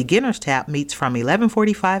 and Beginner's Tap meets from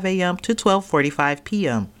 11:45 a.m. to 12:45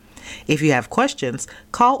 p.m. If you have questions,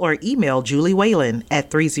 call or email Julie Whalen at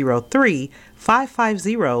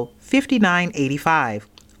 303-550-5985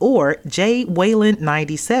 or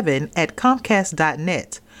jwhalen97 at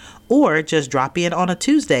comcast.net, or just drop in on a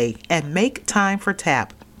Tuesday and make time for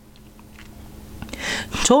Tap.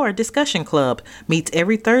 Torah Discussion Club meets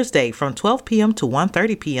every Thursday from 12 p.m. to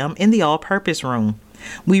 1:30 p.m. in the All-Purpose Room.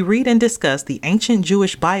 We read and discuss the ancient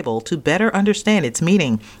Jewish Bible to better understand its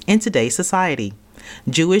meaning in today's society.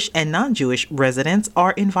 Jewish and non-Jewish residents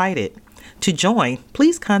are invited. To join,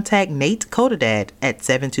 please contact Nate Kodadad at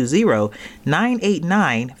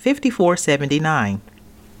 720-989-5479.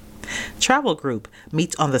 Travel Group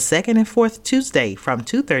meets on the second and fourth Tuesday from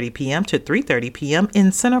 2:30 p.m. to 3:30 p.m.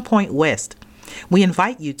 in Center Point West. We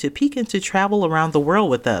invite you to peek into travel around the world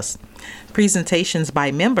with us. Presentations by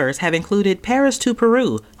members have included Paris to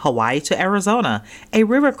Peru, Hawaii to Arizona, a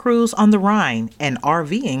river cruise on the Rhine, and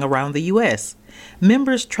RVing around the U.S.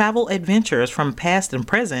 Members' travel adventures from past and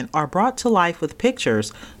present are brought to life with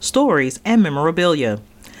pictures, stories, and memorabilia.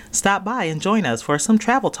 Stop by and join us for some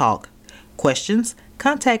travel talk. Questions?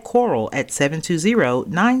 Contact Coral at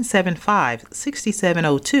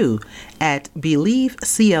 720-975-6702 at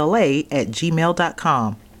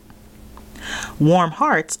believecla@gmail.com. Warm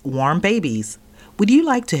Hearts, Warm Babies. Would you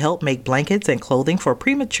like to help make blankets and clothing for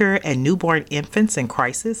premature and newborn infants in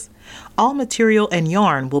crisis? All material and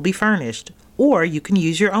yarn will be furnished, or you can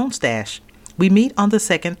use your own stash. We meet on the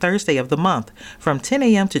second Thursday of the month from 10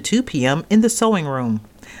 a.m. to 2 p.m. in the sewing room.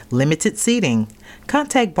 Limited seating.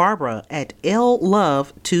 Contact Barbara at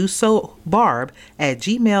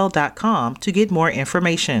llove2sewbarb@gmail.com to get more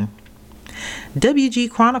information. WG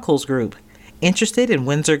Chronicles Group. Interested in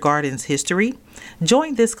Windsor Gardens history?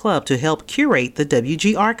 Join this club to help curate the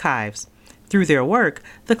WG archives. Through their work,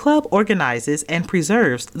 the club organizes and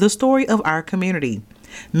preserves the story of our community.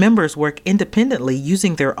 Members work independently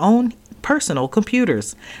using their own personal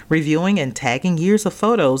computers, reviewing and tagging years of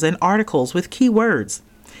photos and articles with keywords.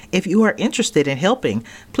 If you are interested in helping,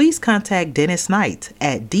 please contact Dennis Knight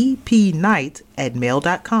at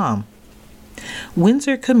dpknight@mail.com.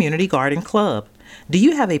 Windsor Community Garden Club. Do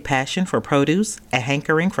you have a passion for produce, a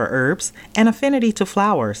hankering for herbs, and affinity to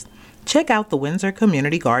flowers? Check out the Windsor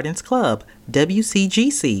Community Gardens Club,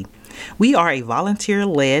 WCGC. We are a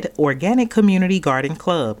volunteer-led organic community garden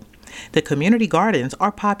club. The community gardens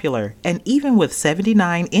are popular, and even with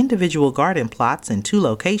 79 individual garden plots in 2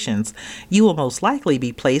 locations, you will most likely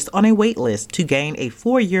be placed on a wait list to gain a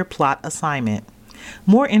 4-year plot assignment.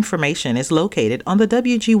 More information is located on the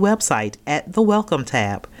WG website at the Welcome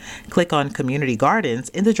tab. Click on Community Gardens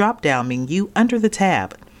in the drop-down menu under the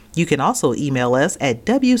tab. You can also email us at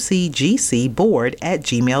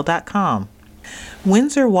wcgcboard@gmail.com.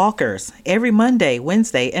 Windsor Walkers, every Monday,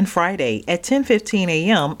 Wednesday, and Friday at 10:15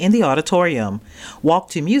 a.m. in the auditorium.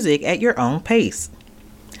 Walk to music at your own pace.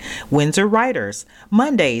 Windsor Writers,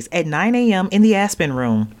 Mondays at 9 a.m. in the Aspen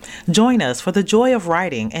Room. Join us for the joy of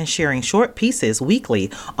writing and sharing short pieces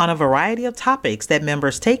weekly on a variety of topics that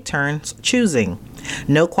members take turns choosing.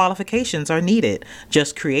 No qualifications are needed,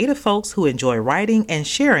 just creative folks who enjoy writing and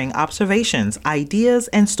sharing observations, ideas,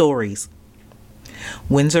 and stories.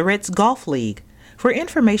 Windsorettes Golf League. For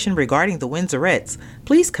information regarding the Windsorettes,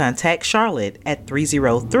 please contact Charlotte at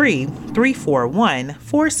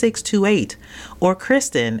 303-341-4628 or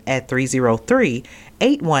Kristen at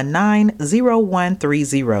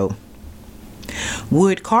 303-819-0130.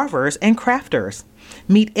 Wood Carvers and Crafters.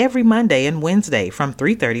 Meet every Monday and Wednesday from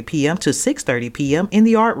 3:30 p.m. to 6:30 p.m. in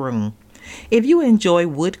the art room. If you enjoy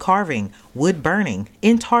wood carving, wood burning,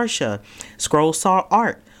 intarsia, scroll saw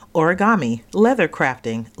art, origami, leather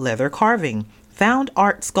crafting, leather carving, found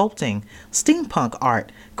art sculpting, steampunk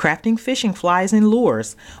art, crafting fishing flies and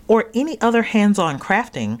lures, or any other hands-on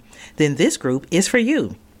crafting, then this group is for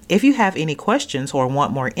you. If you have any questions or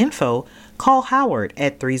want more info, call Howard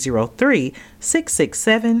at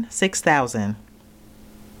 303-667-6000.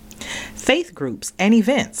 Faith groups and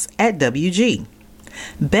events at WG.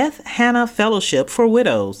 Beth Hannah Fellowship for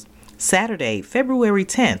Widows. Saturday, February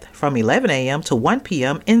 10th from 11 a.m. to 1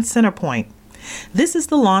 p.m. in Center Point. This is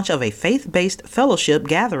the launch of a faith-based fellowship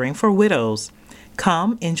gathering for widows.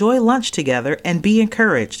 Come, enjoy lunch together, and be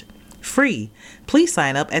encouraged. Free. Please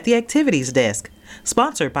sign up at the activities desk.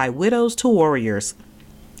 Sponsored by Widows to Warriors.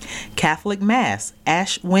 Catholic Mass,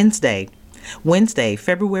 Ash Wednesday. Wednesday,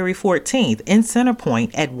 February 14th in Center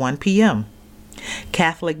Point at 1 p.m.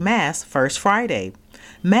 Catholic Mass, First Friday.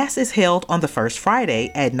 Mass is held on the first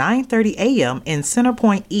Friday at 9:30 a.m. in Center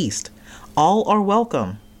Point East. All are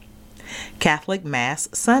welcome. Catholic Mass,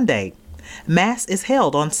 Sunday. Mass is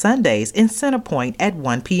held on Sundays in Center Point at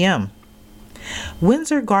 1 p.m.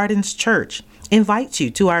 Windsor Gardens Church invites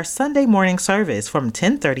you to our Sunday morning service from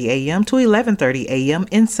 10:30 a.m. to 11:30 a.m.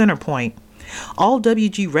 in Center Point. All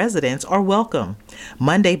WG residents are welcome.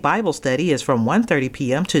 Monday Bible study is from 1:30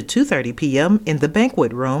 p.m. to 2:30 p.m. in the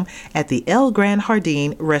banquet room at the El Gran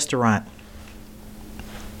Jardín restaurant.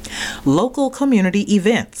 Local community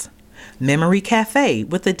events. Memory Cafe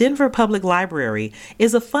with the Denver Public Library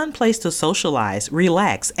is a fun place to socialize,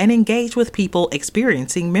 relax, and engage with people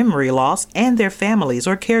experiencing memory loss and their families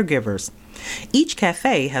or caregivers. Each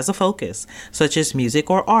cafe has a focus, such as music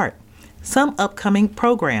or art. Some upcoming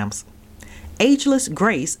programs. Ageless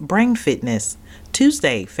Grace Brain Fitness,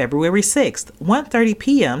 Tuesday, February 6th, 1:30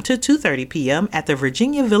 p.m. to 2:30 p.m. at the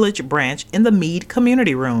Virginia Village branch in the Mead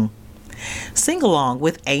Community Room. Sing along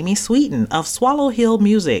with Amy Sweeten of Swallow Hill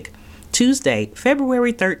Music, Tuesday,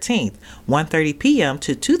 February 13th, 1:30 p.m.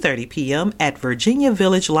 to 2:30 p.m. at Virginia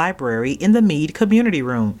Village Library in the Mead Community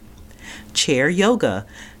Room. Chair Yoga,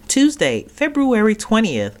 Tuesday, February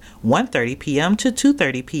 20th, 1:30 p.m. to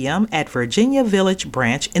 2:30 p.m. at Virginia Village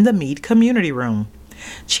Branch in the Mead Community Room.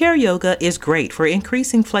 Chair yoga is great for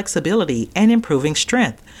increasing flexibility and improving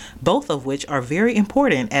strength, both of which are very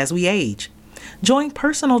important as we age. Join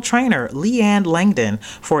personal trainer Leanne Langdon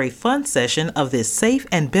for a fun session of this safe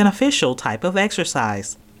and beneficial type of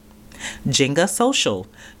exercise. Jenga Social,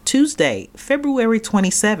 Tuesday, February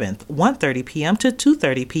 27th, 1:30 p.m. to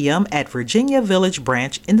 2:30 p.m. at Virginia Village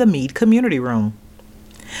Branch in the Mead Community Room.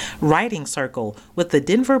 Writing Circle with the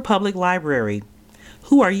Denver Public Library.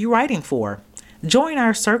 Who are you writing for? Join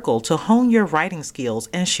our circle to hone your writing skills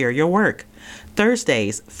and share your work.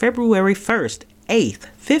 Thursdays, February 1st, 8th,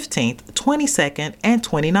 15th, 22nd, and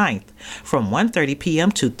 29th from 1:30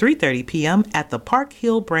 p.m. to 3:30 p.m. at the Park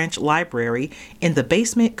Hill Branch Library in the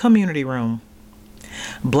Basement Community Room.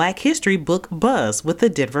 Black History Book Buzz with the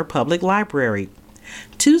Denver Public Library.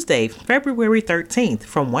 Tuesday, February 13th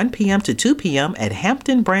from 1 p.m. to 2 p.m. at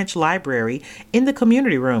Hampton Branch Library in the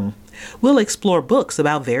Community Room. We'll explore books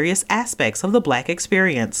about various aspects of the Black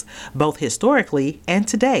experience, both historically and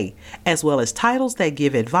today, as well as titles that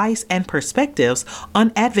give advice and perspectives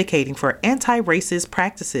on advocating for anti-racist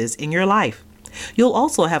practices in your life. You'll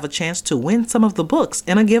also have a chance to win some of the books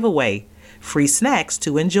in a giveaway. Free snacks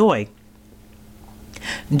to enjoy.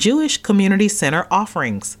 Jewish Community Center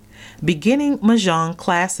offerings. Beginning Mahjong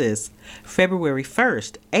classes, February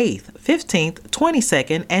 1st, 8th, 15th,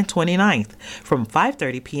 22nd, and 29th from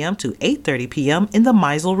 5:30 p.m. to 8:30 p.m. in the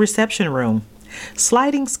Meisel Reception Room.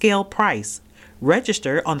 Sliding scale price.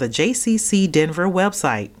 Register on the JCC Denver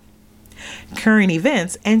website. Current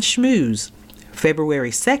events and schmooze.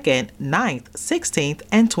 February 2nd, 9th, 16th,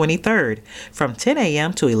 and 23rd from 10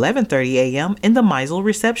 a.m. to 11:30 a.m. in the Meisel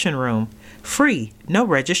Reception Room. Free, no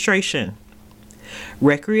registration.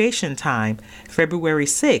 Recreation time, February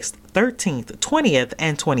 6th, 13th, 20th,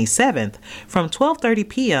 and 27th from 12:30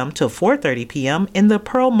 p.m. to 4:30 p.m. in the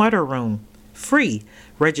Pearl Mutter Room. Free,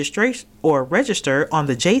 register on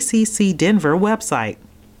the JCC Denver website.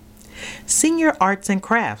 Senior Arts and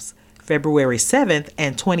Crafts, February 7th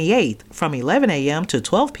and 28th from 11 a.m. to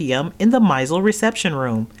 12 p.m. in the Meisel Reception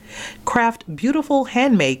Room. Craft beautiful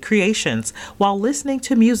handmade creations while listening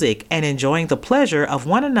to music and enjoying the pleasure of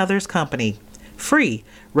one another's company. Free.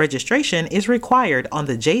 Registration is required on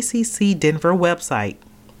the JCC Denver website.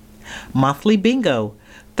 Monthly Bingo,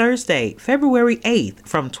 Thursday, February 8th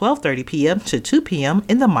from 12:30 p.m. to 2 p.m.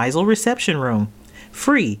 in the Meisel Reception Room.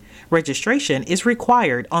 Free. Registration is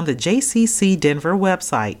required on the JCC Denver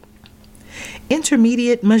website.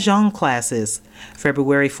 Intermediate Mahjong classes,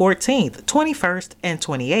 February 14th, 21st, and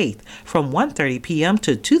 28th from 1:30 p.m.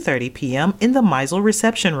 to 2:30 p.m. in the Meisel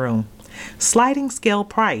Reception Room. Sliding scale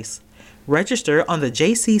price. Register on the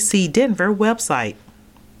JCC Denver website.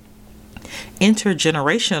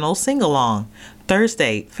 Intergenerational Sing-Along,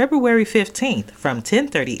 Thursday, February 15th from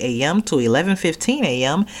 10:30 a.m. to 11:15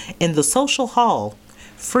 a.m. in the Social Hall.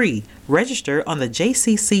 Free. Register on the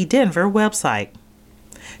JCC Denver website.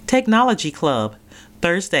 Technology Club,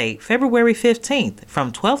 Thursday, February 15th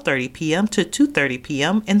from 12:30 p.m. to 2:30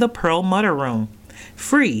 p.m. in the Pearl Mutter Room.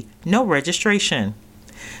 Free, no registration.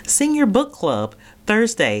 Senior Book Club,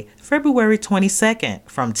 Thursday, February 22nd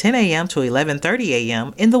from 10 a.m. to 11:30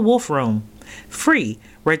 a.m. in the Wolf Room. Free,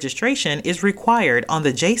 registration is required on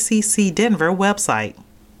the JCC Denver website.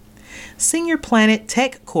 Senior Planet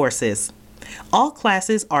Tech Courses. All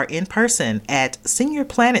classes are in person at Senior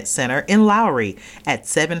Planet Center in Lowry at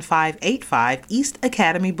 7585 East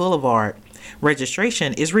Academy Boulevard.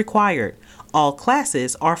 Registration is required. All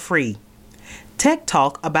classes are free. Tech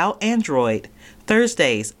Talk about Android.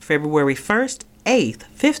 Thursdays, February 1st, 8th,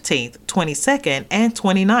 15th, 22nd, and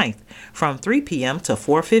 29th from 3 p.m. to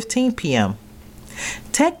 4:15 p.m.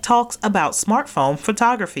 Tech Talks about smartphone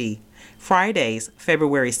photography. Fridays,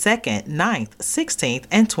 February 2nd, 9th, 16th,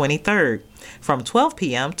 and 23rd from 12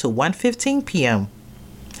 p.m. to 1:15 p.m.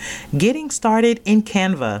 Getting Started in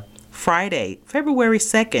Canva. Friday, February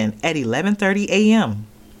 2nd at 11:30 a.m.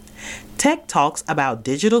 Tech Talks about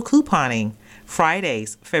digital couponing.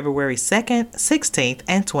 Fridays, February 2nd, 16th,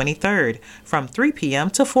 and 23rd from 3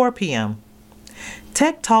 p.m. to 4 p.m.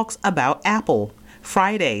 Tech Talks about Apple.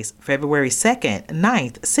 Fridays, February 2nd,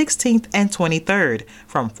 9th, 16th, and 23rd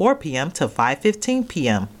from 4 p.m. to 5:15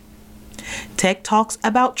 p.m. Tech Talks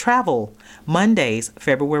about Travel. Mondays,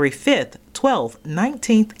 February 5th, 12th,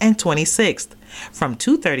 19th, and 26th from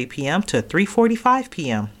 2:30 p.m. to 3:45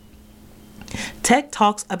 p.m. Tech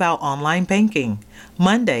Talks about Online Banking.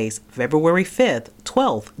 Mondays, February 5th,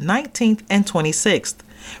 12th, 19th, and 26th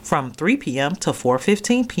from 3 p.m. to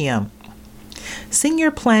 4:15 p.m.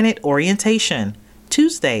 Senior Planet Orientation.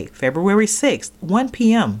 Tuesday, February 6th, 1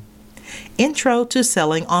 p.m. Intro to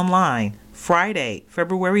Selling Online. Friday,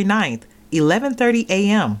 February 9th, 11:30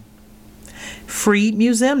 a.m. Free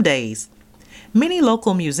Museum Days. Many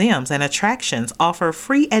local museums and attractions offer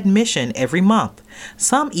free admission every month.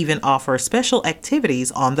 Some even offer special activities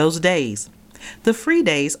on those days. The free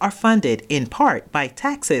days are funded in part by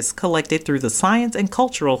taxes collected through the Science and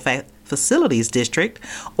Cultural Facilities District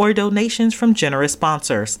or donations from generous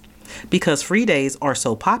sponsors. Because free days are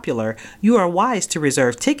so popular, you are wise to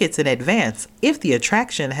reserve tickets in advance if the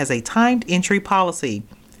attraction has a timed entry policy.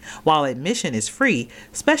 While admission is free,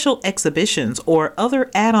 special exhibitions or other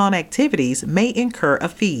add-on activities may incur a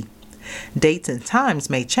fee. Dates and times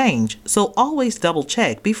may change, so always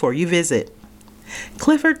double-check before you visit.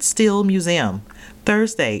 Clifford Still Museum,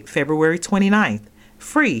 Thursday, February 29th,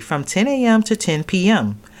 free from 10 a.m. to 10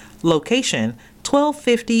 p.m. Location,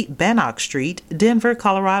 1250 Bannock Street, Denver,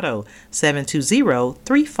 Colorado,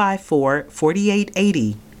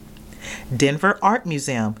 720-354-4880. Denver Art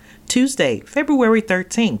Museum, Tuesday, February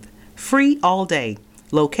 13th, free all day.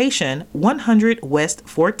 Location, 100 West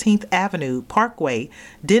 14th Avenue, Parkway,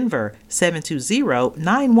 Denver,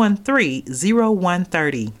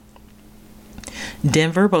 720-913-0130.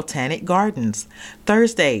 Denver Botanic Gardens,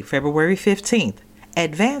 Thursday, February 15th.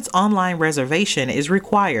 Advance online reservation is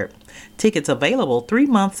required. Tickets available 3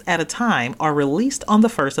 months at a time are released on the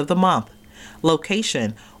first of the month.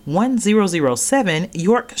 Location, 1007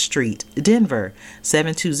 York Street, Denver,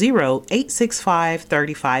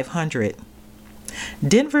 720-865-3500.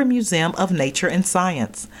 Denver Museum of Nature and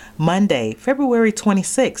Science, Monday, February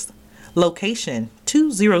 26th. Location,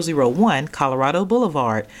 2001 Colorado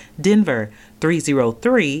Boulevard, Denver,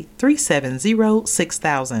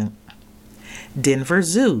 303-370-6000. Denver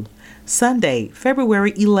Zoo, Sunday,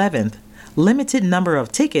 February 11th. Limited number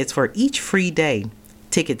of tickets for each free day.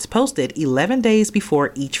 Tickets posted 11 days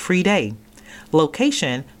before each free day.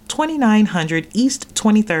 Location, 2900 East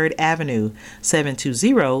 23rd Avenue,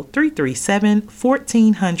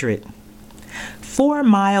 720-337-1400. 4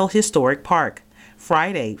 Mile Historic Park,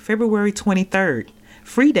 Friday, February 23rd.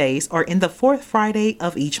 Free days are in the fourth Friday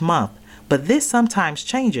of each month, but this sometimes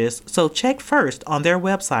changes, so check first on their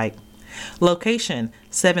website. Location,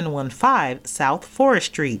 715 South Forest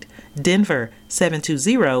Street, Denver,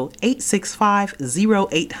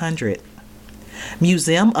 720-865-0800.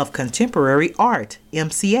 Museum of Contemporary Art,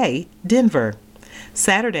 MCA, Denver.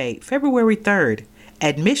 Saturday, February 3rd.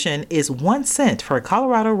 Admission is 1 cent for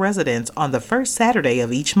Colorado residents on the first Saturday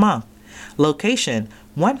of each month. Location,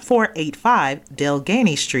 1485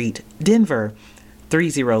 Delgany Street, Denver,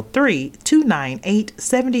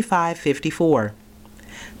 303-298-7554.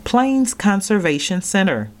 Plains Conservation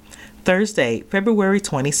Center, Thursday, February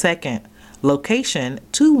 22nd. Location,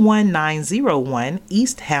 21901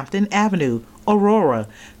 East Hampton Avenue, Aurora,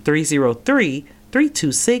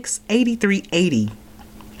 303-326-8380.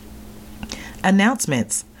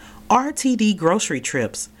 Announcements. RTD grocery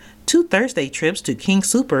trips. 2 Thursday trips to King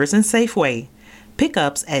Soopers and Safeway.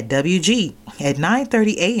 Pickups at WG at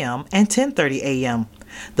 9:30 a.m. and 10:30 a.m.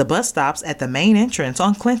 The bus stops at the main entrance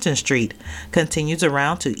on Clinton Street, continues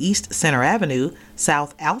around to East Center Avenue,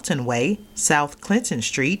 South Alton Way, South Clinton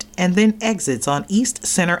Street, and then exits on East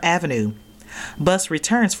Center Avenue. Bus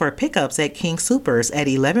returns for pickups at King Soopers at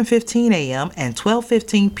 11:15 a.m. and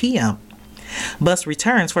 12:15 p.m. Bus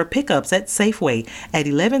returns for pickups at Safeway at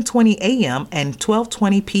 11:20 a.m. and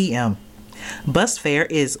 12:20 p.m. Bus fare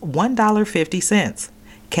is $1.50.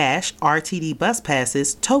 Cash, RTD bus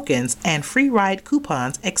passes, tokens, and free ride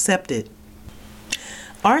coupons accepted.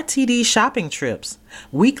 RTD shopping trips.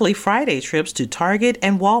 Weekly Friday trips to Target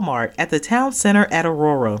and Walmart at the Town Center at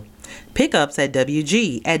Aurora. Pickups at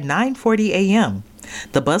WG at 9:40 a.m.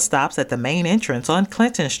 The bus stops at the main entrance on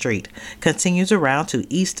Clinton Street, continues around to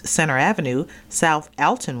East Center Avenue, South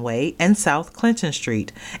Alton Way, and South Clinton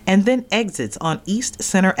Street, and then exits on East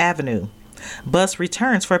Center Avenue. Bus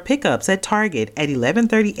returns for pickups at Target at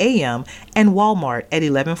 11:30 a.m. and Walmart at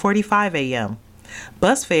 11:45 a.m.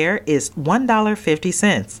 Bus fare is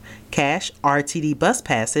 $1.50. Cash, RTD bus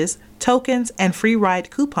passes, tokens, and free ride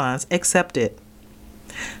coupons accepted.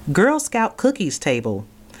 Girl Scout Cookies Table.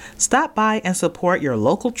 Stop by and support your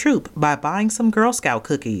local troop by buying some Girl Scout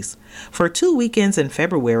cookies. For 2 weekends in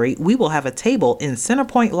February, we will have a table in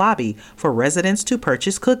Centerpoint Lobby for residents to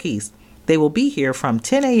purchase cookies. They will be here from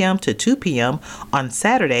 10 a.m. to 2 p.m. on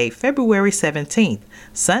Saturday, February 17th,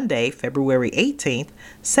 Sunday, February 18th,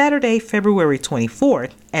 Saturday, February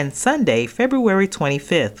 24th, and Sunday, February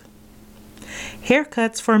 25th.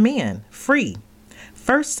 Haircuts for men, free.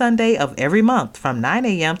 First Sunday of every month from 9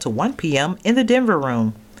 a.m. to 1 p.m. in the Denver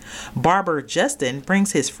room. Barber Justin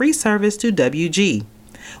brings his free service to WG.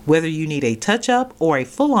 Whether you need a touch-up or a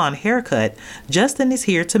full-on haircut, Justin is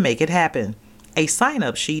here to make it happen. A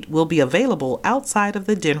sign-up sheet will be available outside of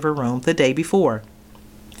the Denver room the day before.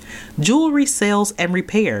 Jewelry Sales and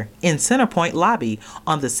Repair in Centerpoint Lobby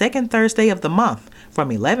on the second Thursday of the month from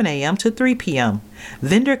 11 a.m. to 3 p.m.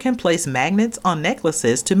 Vendor can place magnets on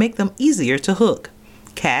necklaces to make them easier to hook.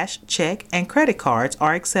 Cash, check, and credit cards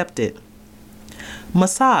are accepted.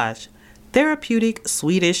 Massage. Therapeutic,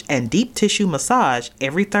 Swedish, and deep tissue massage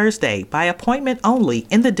every Thursday by appointment only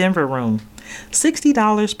in the Denver room.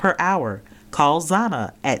 $60 per hour. Call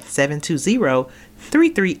Zana at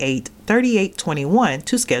 720-338-3821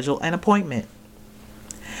 to schedule an appointment.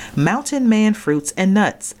 Mountain Man Fruits and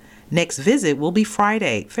Nuts. Next visit will be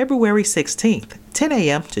Friday, February 16th, 10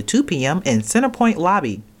 a.m. to 2 p.m. in Centerpoint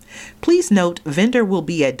Lobby. Please note vendor will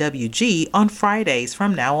be at WG on Fridays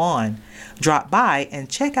from now on. Drop by and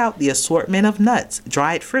check out the assortment of nuts,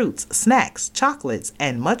 dried fruits, snacks, chocolates,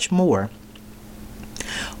 and much more.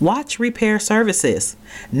 Watch Repair Services.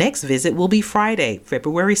 Next visit will be Friday,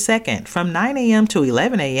 February 2nd from 9 a.m. to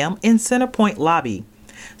 11 a.m. in Centerpoint Lobby.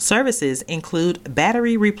 Services include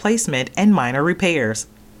battery replacement and minor repairs.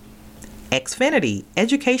 Xfinity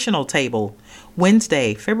Educational Table.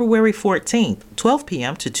 Wednesday, February 14th, 12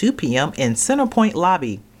 p.m. to 2 p.m. in Centerpoint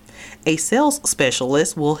Lobby. A sales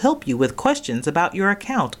specialist will help you with questions about your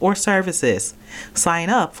account or services. Sign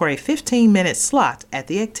up for a 15-minute slot at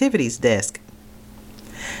the activities desk.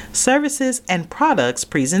 Services and Products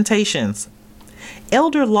Presentations.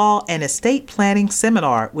 Elder Law and Estate Planning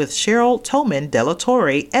Seminar with Cheryl Toman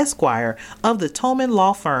Delatorre, Esquire of the Toman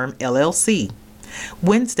Law Firm, LLC.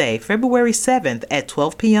 Wednesday, February 7th at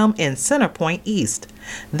 12 p.m. in Centerpoint East.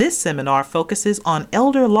 This seminar focuses on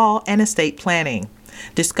elder law and estate planning.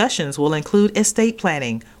 Discussions will include estate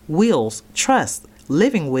planning, wills, trusts,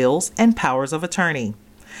 living wills, and powers of attorney.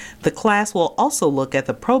 The class will also look at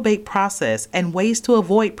the probate process and ways to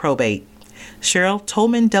avoid probate. Cheryl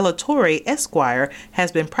Toman Delatorre, Esquire,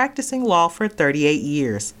 has been practicing law for 38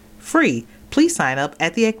 years. Free. Please sign up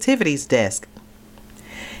at the activities desk.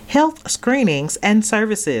 Health screenings and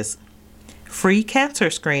services. Free cancer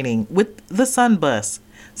screening with the Sun Bus.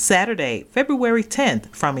 Saturday, February 10th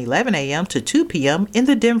from 11 a.m. to 2 p.m. in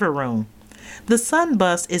the Denver room. The Sun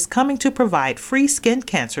Bus is coming to provide free skin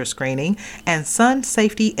cancer screening and sun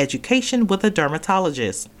safety education with a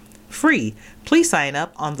dermatologist. Free. Please sign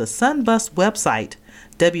up on the Sun Bus website,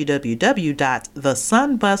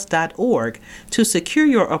 www.thesunbus.org, to secure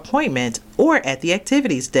your appointment, or at the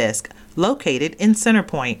activities desk located in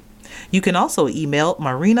Centerpoint. You can also email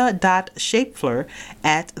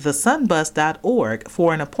marina.shapefler@thesunbus.org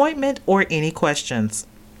for an appointment or any questions.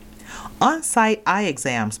 On-site eye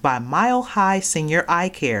exams by Mile High Senior Eye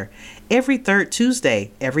Care every third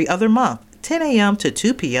Tuesday, every other month, 10 a.m. to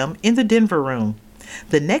 2 p.m. in the Denver room.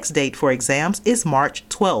 The next date for exams is March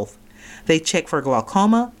 12th. They check for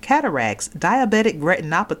glaucoma, cataracts, diabetic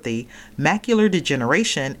retinopathy, macular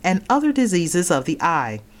degeneration, and other diseases of the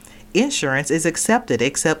eye. Insurance is accepted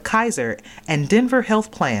except Kaiser and Denver Health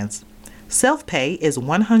Plans. Self-pay is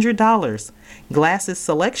 $100. Glasses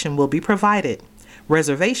selection will be provided.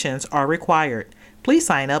 Reservations are required. Please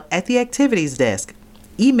sign up at the activities desk.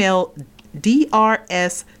 Email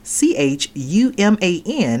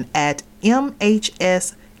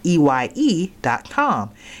drSchuman@mhseye.com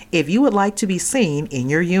if you would like to be seen in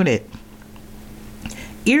your unit.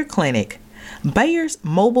 Ear Clinic. Bayer's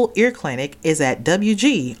Mobile Ear Clinic is at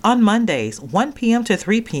WG on Mondays, 1 p.m. to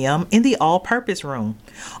 3 p.m. in the all-purpose room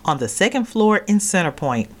on the second floor in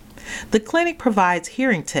Centerpoint. The clinic provides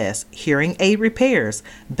hearing tests, hearing aid repairs,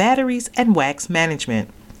 batteries, and wax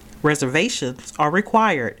management. Reservations are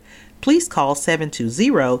required. Please call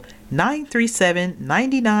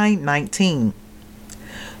 720-937-9919.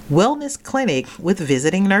 Wellness Clinic with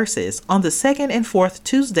visiting nurses on the second and fourth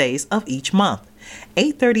Tuesdays of each month,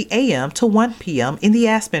 8:30 a.m. to 1 p.m. in the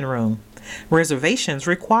Aspen Room. Reservations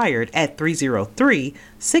required at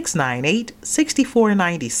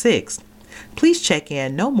 303-698-6496. Please check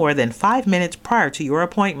in no more than 5 minutes prior to your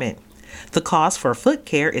appointment. The cost for foot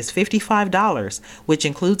care is $55, which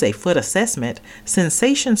includes a foot assessment,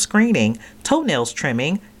 sensation screening, toenails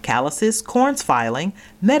trimming, calluses, corns filing,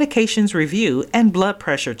 medications review, and blood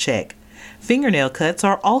pressure check. Fingernail cuts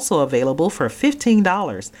are also available for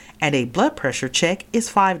 $15, and a blood pressure check is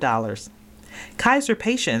 $5. Kaiser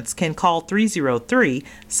patients can call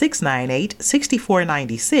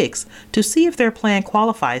 303-698-6496 to see if their plan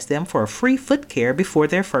qualifies them for free foot care before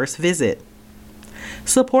their first visit.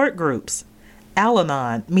 Support groups.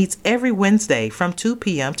 Al-Anon meets every Wednesday from 2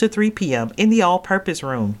 p.m. to 3 p.m. in the all-purpose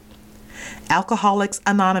room. Alcoholics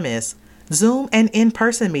Anonymous. Zoom and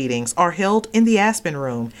in-person meetings are held in the Aspen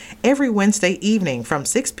Room every Wednesday evening from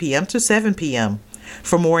 6 p.m. to 7 p.m.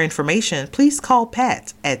 For more information, please call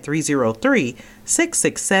Pat at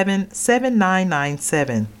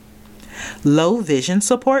 303-667-7997. Low Vision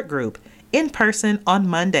Support Group, in person on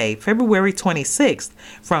Monday, February 26th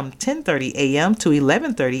from 10:30 a.m. to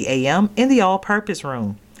 11:30 a.m. in the all-purpose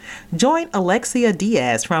room. Join Alexia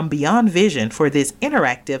Diaz from Beyond Vision for this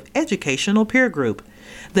interactive educational peer group.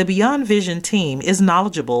 The Beyond Vision team is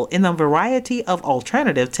knowledgeable in a variety of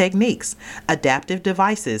alternative techniques, adaptive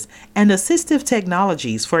devices, and assistive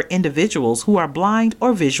technologies for individuals who are blind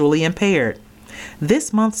or visually impaired.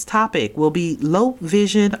 This month's topic will be Low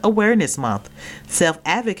Vision Awareness Month,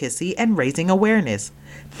 self-advocacy and raising awareness.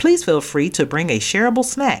 Please feel free to bring a shareable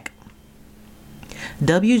snack.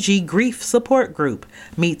 WG Grief Support Group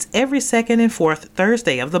meets every second and fourth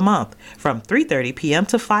Thursday of the month from 3:30 p.m.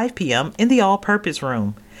 to 5 p.m. in the all-purpose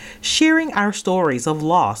room. Sharing our stories of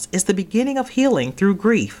loss is the beginning of healing through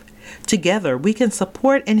grief. Together, we can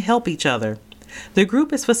support and help each other. The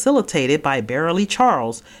group is facilitated by Beryl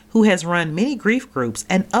Charles, who has run many grief groups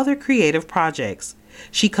and other creative projects.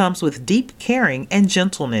 She comes with deep caring and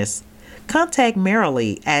gentleness. Contact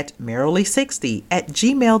Marilee at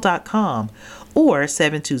marilee60@gmail.com or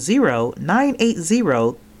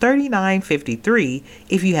 720-980-3953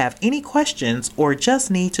 if you have any questions or just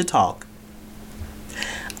need to talk.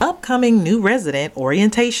 Upcoming new resident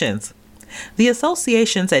orientations. The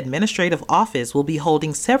association's administrative office will be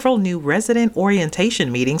holding several new resident orientation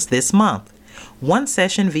meetings this month, one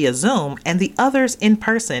session via Zoom and the others in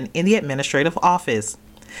person in the administrative office.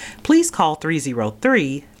 Please call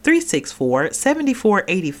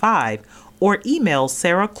 303-364-7485 or email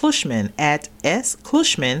Sarah Klushman at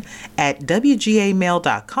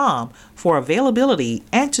sklushman@wgamail.com for availability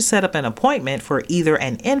and to set up an appointment for either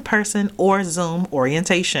an in-person or Zoom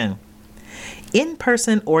orientation.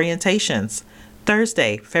 In-person orientations.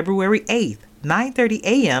 Thursday, February 8th, 9:30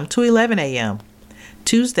 a.m. to 11 a.m.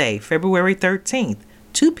 Tuesday, February 13th,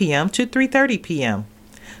 2 p.m. to 3:30 p.m.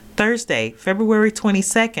 Thursday, February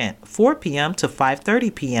 22nd, 4 p.m. to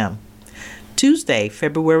 5:30 p.m. Tuesday,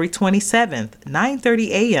 February 27th,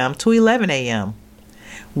 9:30 a.m. to 11 a.m.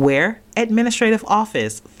 Where? Administrative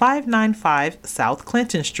Office, 595 South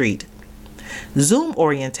Clinton Street. Zoom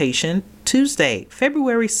orientation, Tuesday,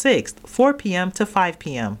 February 6th, 4 p.m. to 5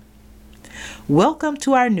 p.m. Welcome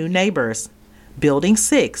to our new neighbors. Building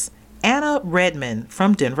 6, Anna Redman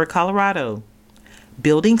from Denver, Colorado.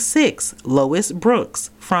 Building 6, Lois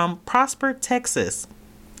Brooks from Prosper, Texas.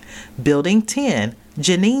 Building 10,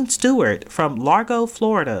 Janine Stewart from Largo,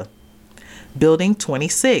 Florida. Building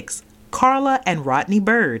 26, Carla and Rodney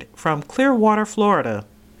Bird from Clearwater, Florida.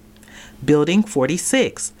 Building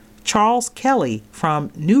 46, Charles Kelly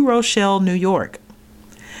from New Rochelle, New York.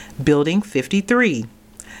 Building 53,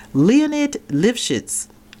 Leonid Lifshitz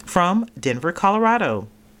from Denver, Colorado.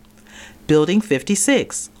 Building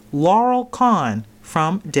 56, Laurel Kahn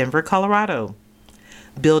from Denver, Colorado.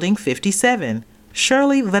 Building 57,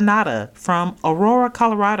 Shirley Venata from Aurora,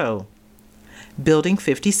 Colorado. Building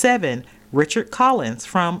 57, Richard Collins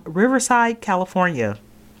from Riverside, California.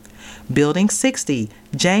 Building 60,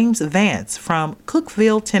 James Vance from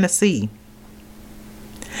Cookeville, Tennessee.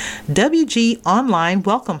 WG Online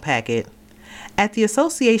Welcome Packet. At the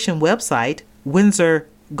association website,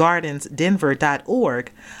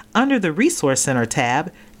 WindsorGardensDenver.org, under the Resource Center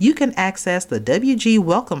tab, you can access the WG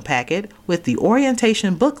Welcome Packet with the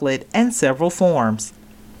orientation booklet and several forms.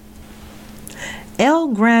 El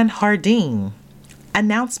Gran Jardín.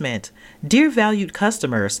 Announcement. Dear valued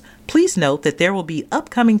customers, please note that there will be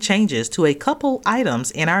upcoming changes to a couple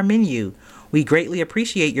items in our menu. We greatly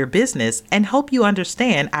appreciate your business and hope you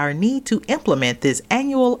understand our need to implement this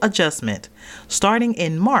annual adjustment starting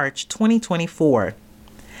in March 2024.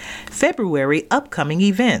 February upcoming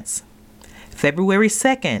events. February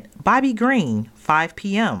 2nd, Bobby Green, 5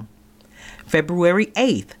 p.m. February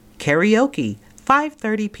 8th, karaoke,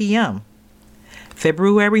 5:30 p.m.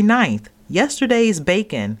 February 9th, Yesterday's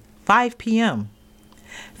Bacon, 5 p.m.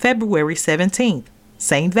 February 17th,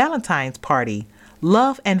 St. Valentine's Party,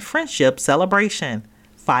 Love and Friendship Celebration,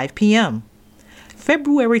 5 p.m.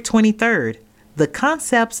 February 23rd, The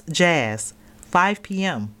Concepts Jazz, 5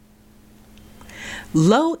 p.m.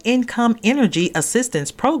 Low Income Energy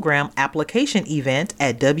Assistance Program application event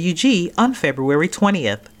at WG on February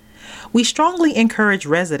 20th. We strongly encourage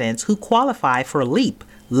residents who qualify for LEAP,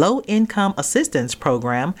 Low Income Assistance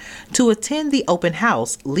Program, to attend the open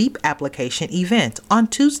house LEAP application event on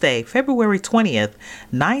Tuesday, February 20th,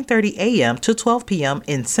 9:30 a.m. to 12 p.m.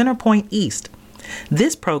 in Centerpoint East.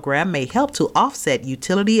 This program may help to offset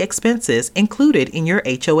utility expenses included in your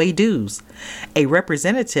HOA dues. A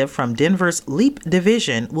representative from Denver's LEAP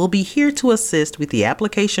division will be here to assist with the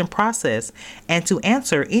application process and to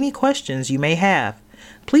answer any questions you may have.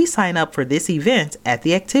 Please sign up for this event at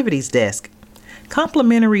the activities desk.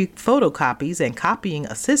 Complimentary photocopies and copying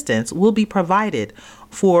assistance will be provided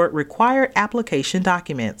for required application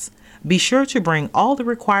documents. Be sure to bring all the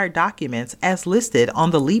required documents as listed on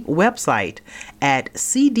the LEAP website at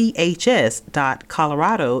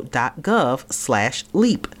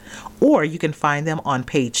cdhs.colorado.gov/LEAP, or you can find them on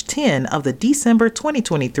page 10 of the December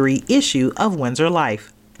 2023 issue of Windsor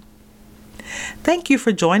Life. Thank you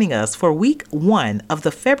for joining us for week 1 of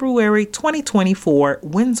the February 2024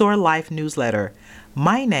 Windsor Life newsletter.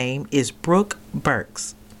 My name is Brooke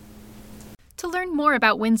Burks. To learn more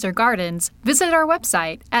about Windsor Gardens, visit our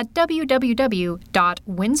website at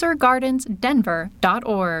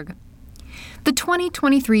www.windsorgardensdenver.org. The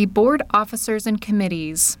 2023 Board Officers and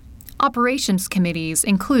Committees. Operations Committees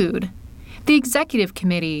include the Executive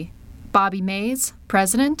Committee, Bobby Mays,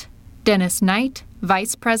 President, Dennis Knight,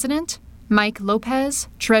 Vice President, Mike Lopez,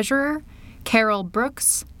 Treasurer, Carol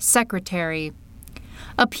Brooks, Secretary.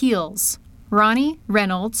 Appeals, Ronnie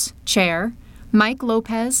Reynolds, Chair, Mike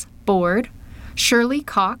Lopez, Board, Shirley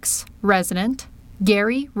Cox, Resident,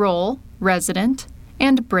 Gary Roll, Resident,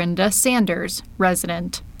 and Brenda Sanders,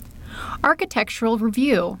 Resident. Architectural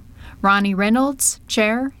Review, Ronnie Reynolds,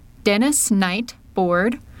 Chair, Dennis Knight,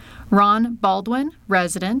 Board, Ron Baldwin,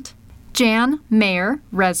 Resident, Jan Mayer,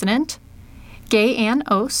 Resident, Gay Ann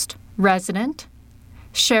Ost, Resident,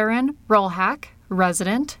 Sharon Rolhack,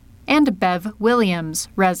 Resident, and Bev Williams,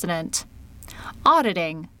 Resident.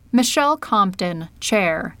 Auditing, Michelle Compton,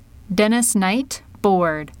 Chair, Dennis Knight,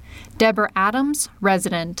 Board, Deborah Adams,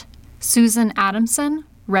 Resident, Susan Adamson,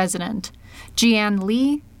 Resident, Jeanne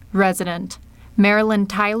Lee, Resident, Marilyn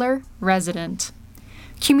Tyler, Resident.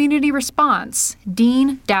 Community Response,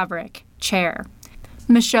 Dean Davrick, Chair,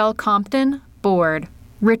 Michelle Compton, Board,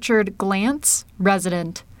 Richard Glantz,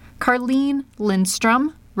 Resident, Carlene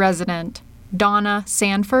Lindstrom, Resident, Donna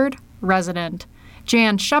Sanford, Resident,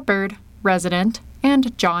 Jan Shepard, Resident,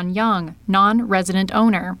 and John Young, non-resident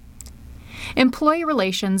owner. Employee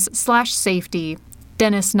Relations/Safety,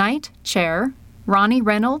 Dennis Knight, Chair, Ronnie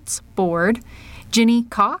Reynolds, Board, Ginny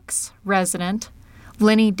Cox, Resident,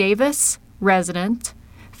 Lenny Davis, Resident,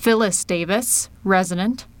 Phyllis Davis,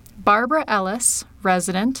 Resident, Barbara Ellis,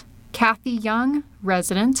 Resident, Kathy Young,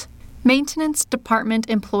 Resident, Maintenance Department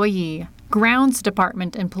Employee, Grounds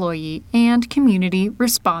Department Employee, and Community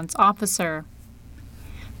Response Officer.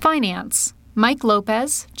 Finance, Mike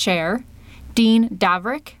Lopez, Chair, Dean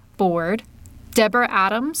Davrick, Board, Deborah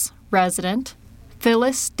Adams, Resident,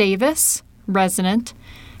 Phyllis Davis, Resident,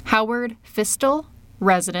 Howard Fistel,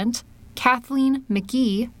 Resident, Kathleen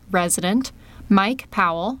McGee, Resident, Mike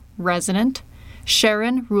Powell, Resident,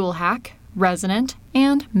 Sharon Rulehack, Resident,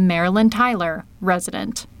 and Marilyn Tyler,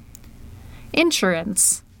 Resident.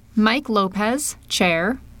 Insurance, Mike Lopez,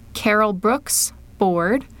 Chair, Carol Brooks,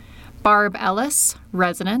 Board, Barb Ellis,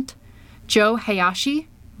 Resident, Joe Hayashi,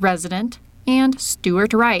 resident, and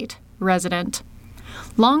Stuart Wright, resident.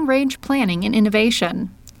 Long Range Planning and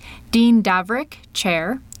Innovation, Dean Davrick,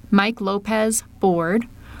 chair, Mike Lopez, board,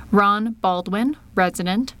 Ron Baldwin,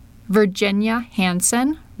 resident, Virginia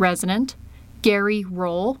Hansen, resident, Gary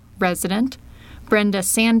Roll, resident, Brenda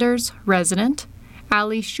Sanders, resident,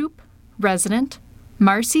 Ali Shoup, resident,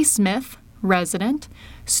 Marcy Smith, resident,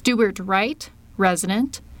 Stuart Wright,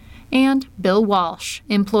 resident, and Bill Walsh,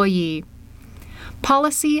 employee.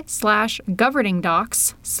 Policy/governing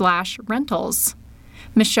docs/rentals,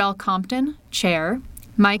 Michelle Compton, chair,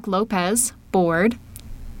 Mike Lopez, board,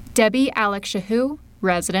 Debbie Alekshahu,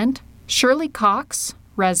 resident, Shirley Cox,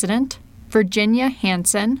 resident, Virginia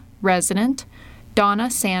Hansen, resident,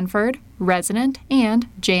 Donna Sanford, resident, and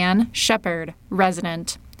Jan Shepard,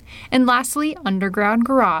 resident. And lastly, Underground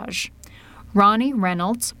Garage, Ronnie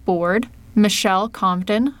Reynolds, board, Michelle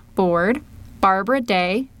Compton, board, Barbara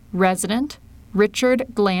Day, resident, Richard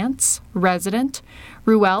Glantz, resident,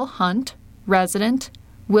 Ruel Hunt, resident,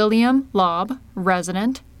 William Lobb,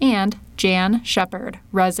 resident, and Jan Shepard,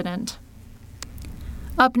 resident.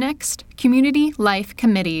 Up next, Community Life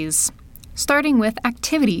Committees. Starting with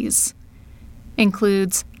activities.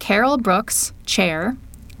 Includes Carol Brooks, chair,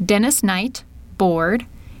 Dennis Knight, board,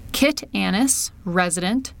 Kit Annis,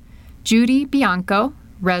 resident, Judy Bianco,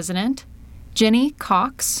 resident, Jenny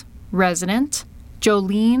Cox, resident,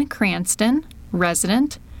 Jolene Cranston,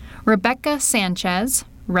 resident, Rebecca Sanchez,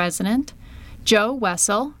 resident, Joe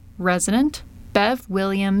Wessel, resident, Bev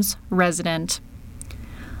Williams, resident.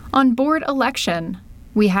 On board election,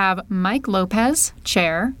 we have Mike Lopez,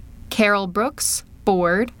 chair, Carol Brooks,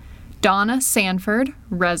 board, Donna Sanford,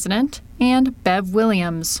 resident, and Bev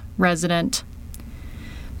Williams, resident.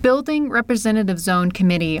 Building Representative Zone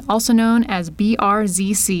Committee, also known as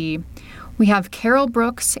BRZC. We have Carol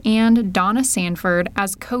Brooks and Donna Sanford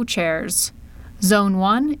as co-chairs. Zone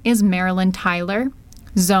 1 is Marilyn Tyler.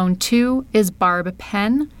 Zone 2 is Barb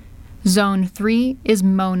Penn. Zone 3 is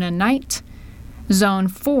Mona Knight. Zone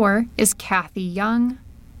 4 is Kathy Young.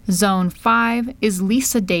 Zone 5 is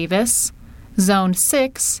Lisa Davis. Zone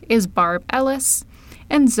 6 is Barb Ellis.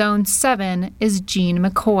 And Zone 7 is Jean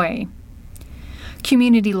McCoy.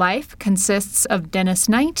 Community Life consists of Dennis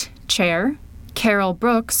Knight, chair, Carol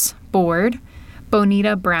Brooks, board,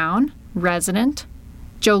 Bonita Brown, resident,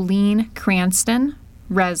 Jolene Cranston,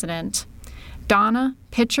 resident, Donna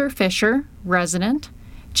Pitcher-Fisher, resident,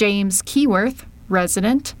 James Keyworth,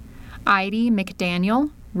 resident, Heidi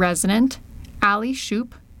McDaniel, resident, Ali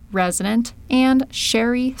Shoup, resident, and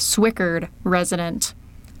Sherry Swickard, resident.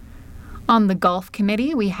 On the Golf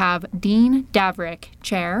Committee, we have Dean Davrick,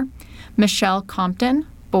 chair, Michelle Compton,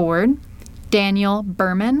 board, Daniel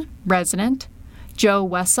Berman, resident, Joe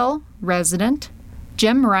Wessel, resident,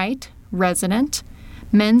 Jim Wright, resident,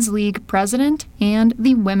 Men's League president, and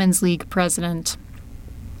the Women's League president.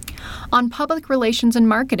 On Public Relations and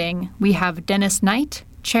Marketing, we have Dennis Knight,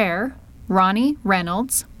 chair, Ronnie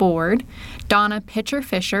Reynolds, board, Donna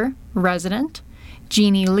Pitcher-Fisher, resident,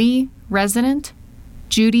 Jeannie Lee, resident,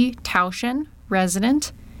 Judy Tauschen,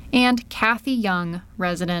 resident, and Kathy Young,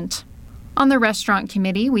 resident. On the Restaurant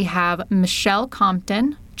Committee, we have Michelle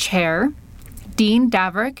Compton, chair, Dean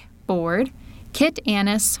Davrick, board, Kit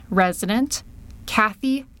Annis, resident,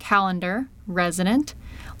 Kathy Callender, resident,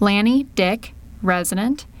 Lanny Dick,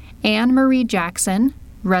 resident, Anne Marie Jackson,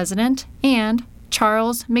 resident, and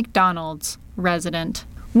Charles McDonald's, resident.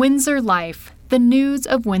 Windsor Life, the news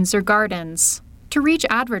of Windsor Gardens. To reach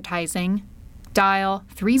advertising, dial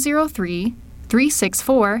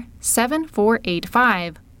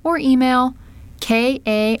 303-364-7485 or email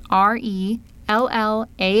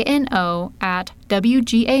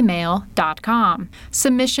karellano@wgamail.com.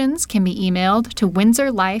 Submissions can be emailed to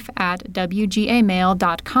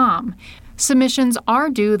windsorlife@wgamail.com. Submissions are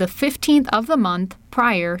due the 15th of the month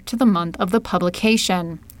prior to the month of the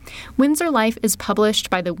publication. Windsor Life is published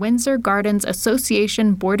by the Windsor Gardens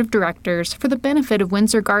Association Board of Directors for the benefit of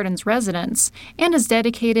Windsor Gardens residents and is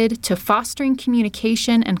dedicated to fostering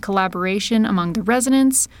communication and collaboration among the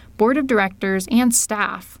residents, Board of Directors, and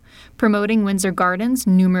staff, promoting Windsor Gardens'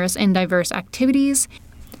 numerous and diverse activities,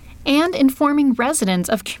 and informing residents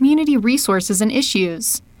of community resources and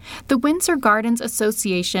issues. The Windsor Gardens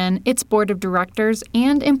Association, its board of directors,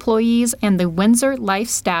 and employees and the Windsor Life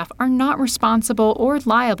staff are not responsible or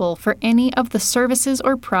liable for any of the services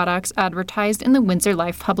or products advertised in the Windsor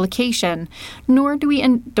Life publication, nor do we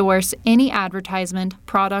endorse any advertisement,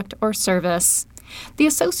 product, or service. The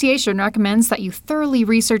association recommends that you thoroughly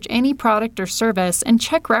research any product or service and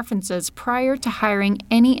check references prior to hiring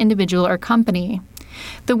any individual or company.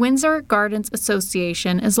 The Windsor Gardens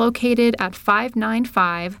Association is located at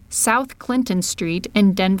 595 South Clinton Street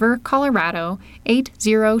in Denver, Colorado,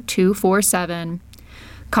 80247.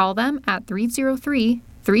 Call them at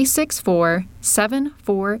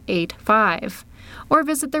 303-364-7485 or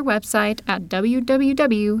visit their website at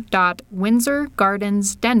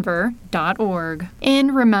www.windsorgardensdenver.org.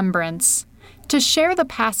 In remembrance. To share the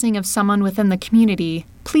passing of someone within the community,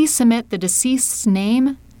 please submit the deceased's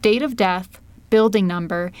name, date of death, building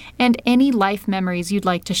number, and any life memories you'd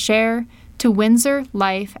like to share to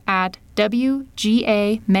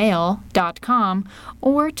windsorlife@wgamail.com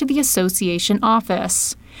or to the association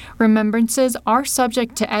office. Remembrances are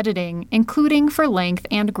subject to editing, including for length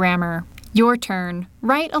and grammar. Your turn.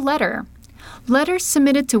 Write a letter. Letters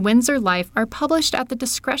submitted to Windsor Life are published at the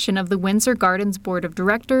discretion of the Windsor Gardens Board of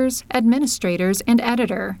Directors, administrators, and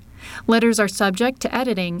editor. Letters are subject to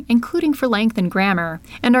editing, including for length and grammar,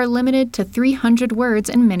 and are limited to 300 words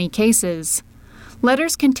in many cases.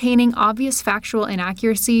 Letters containing obvious factual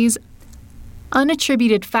inaccuracies,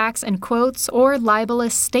 unattributed facts and quotes, or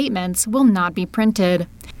libelous statements will not be printed.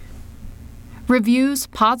 Reviews,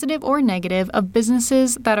 positive or negative, of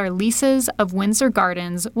businesses that are leases of Windsor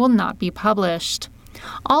Gardens will not be published.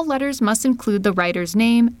 All letters must include the writer's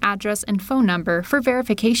name, address, and phone number for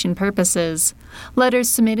verification purposes. Letters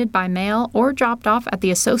submitted by mail or dropped off at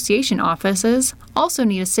the association offices also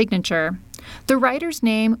need a signature. The writer's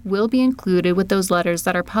name will be included with those letters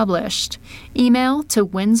that are published. Email to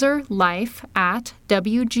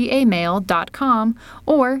windsorlife@wgamail.com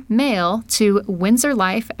or mail to Windsor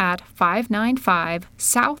Life at 595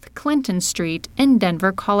 South Clinton Street in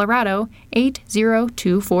Denver, Colorado,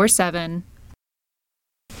 80247.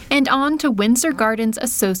 And on to Windsor Gardens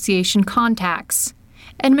Association contacts.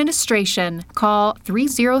 Administration, call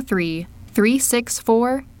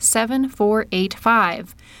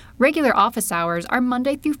 303-364-7485. Regular office hours are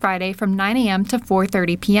Monday through Friday from 9 a.m. to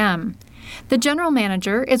 4:30 p.m. The general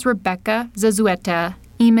manager is Rebecca Zazueta.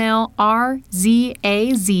 Email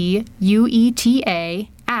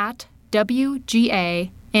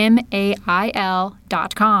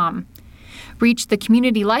rzazueta@wgamail.com. Reach the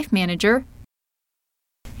community life manager,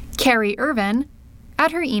 Carrie Irvin,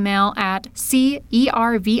 at her email at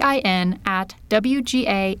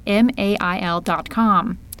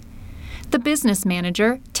cervin@wgamail.com. The business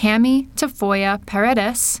manager, Tammy Tafoya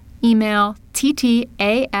Paredes, email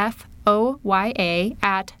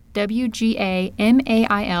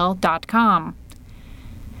ttafoya@wgamail.com.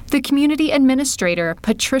 The community administrator,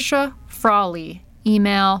 Patricia Frawley,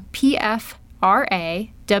 email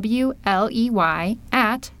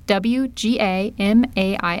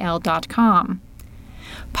pfrawley@wgamail.com.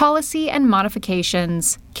 Policy and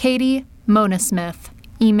modifications, Katie Monesmith,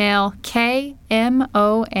 email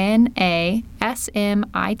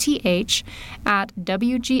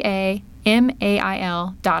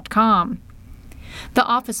kmonasmith@wgamail.com. The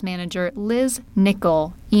office manager, Liz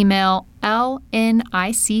Nickel, email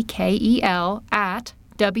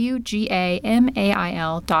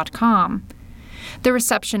lnickel@wgamail.com. The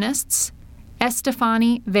receptionists,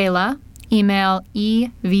 Estefani Vela, email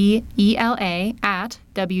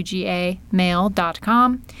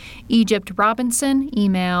evela@wgamail.com. Egypt Robinson,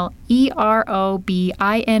 email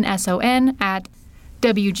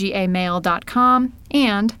erobinson@wgamail.com.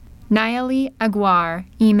 And Nayeli Aguirre,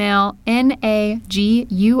 email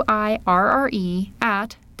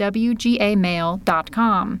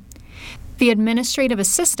naguirre@wgamail.com. The administrative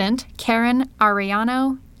assistant, Karen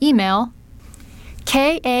Arellano, email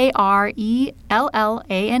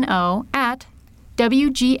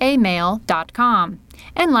karellano@wgamail.com.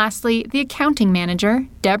 And lastly, the accounting manager,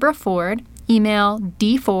 Deborah Ford, email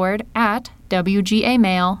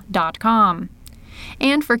dford@wgamail.com.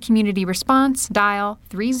 And for community response, dial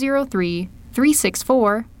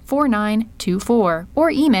 303-364-4924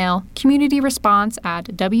 or email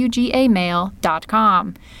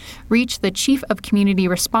communityresponse@wgamail.com. Reach the Chief of Community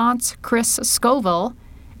Response, Chris Scoville,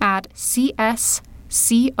 at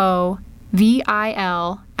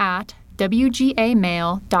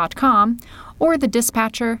cscovil@wgamail.com or the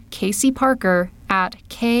dispatcher, Casey Parker, at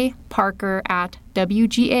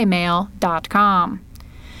kparker@wgamail.com.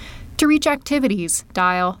 To reach activities,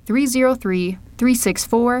 dial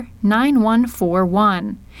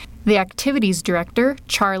 303-364-9141. The Activities Director,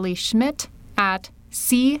 Charlie Schmidt, at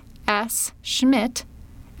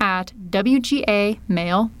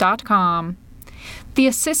csschmidt@wgamail.com. The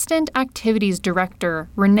Assistant Activities Director,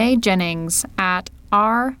 Renee Jennings, at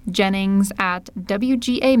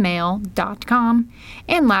rjennings@wgamail.com.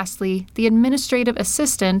 And lastly, the Administrative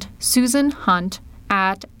Assistant, Susan Hunt,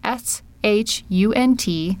 at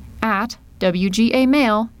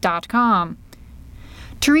shunt@wgamail.com.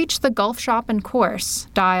 To reach the Golf Shop and Course,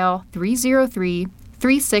 dial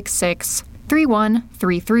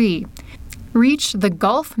 303-366-3133. Reach the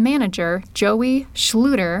Golf Manager, Joey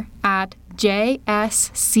Schluter, at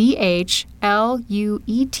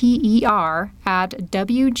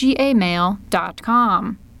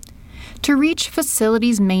jschlueter@wgamail.com. To reach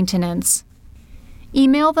Facilities Maintenance,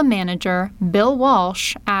 email the manager, Bill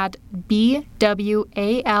Walsh, at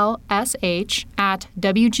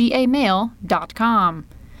bwalsh@wgamail.com.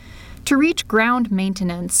 To reach Ground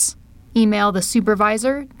Maintenance, email the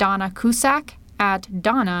supervisor, Donna Cusack, at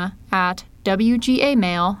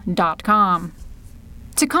donna@wgamail.com.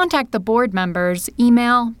 To contact the board members,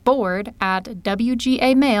 email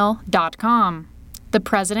board@wgamail.com. The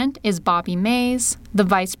president is Bobby Mays. The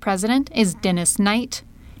vice president is Dennis Knight.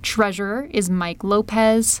 Treasurer is Mike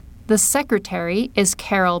Lopez. The secretary is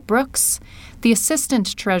Carol Brooks. The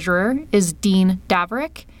assistant treasurer is Dean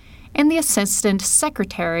Daverick. And the assistant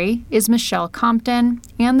secretary is Michelle Compton.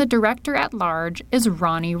 And the director at large is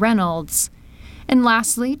Ronnie Reynolds. And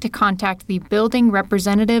lastly, to contact the Building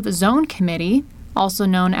Representative Zone Committee, also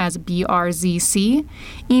known as BRZC,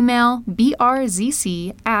 email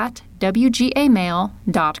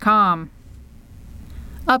brzc@wgamail.com.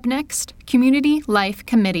 Up next, Community Life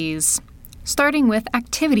Committees, starting with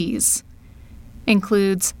activities.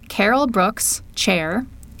 Includes Carol Brooks, Chair,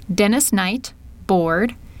 Dennis Knight,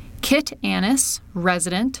 Board, Kit Annis,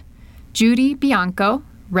 Resident, Judy Bianco,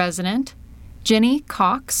 Resident, Jenny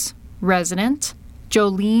Cox, Resident,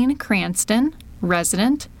 Jolene Cranston,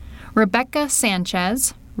 Resident, Rebecca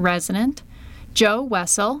Sanchez, Resident, Joe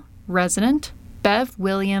Wessel, Resident, Bev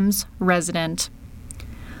Williams, Resident.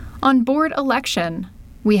 On board election,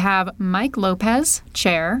 we have Mike Lopez,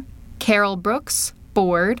 Chair, Carol Brooks,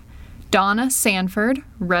 Board, Donna Sanford,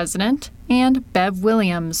 Resident, and Bev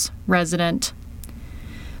Williams, Resident.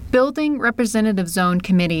 Building Representative Zone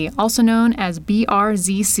Committee, also known as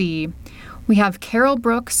BRZC. We have Carol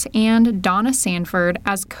Brooks and Donna Sanford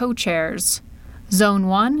as co-chairs. Zone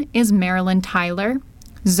 1 is Marilyn Tyler.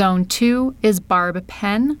 Zone 2 is Barb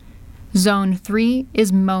Penn. Zone 3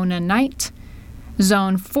 is Mona Knight.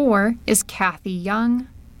 Zone 4 is Kathy Young.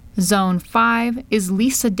 Zone 5 is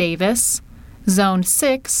Lisa Davis. Zone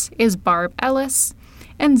 6 is Barb Ellis.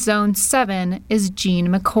 And Zone 7 is Jean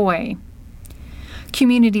McCoy.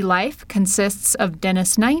 Community Life consists of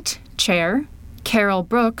Dennis Knight, Chair, Carol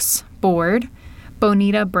Brooks, Board,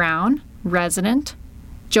 Bonita Brown, Resident,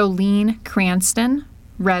 Jolene Cranston,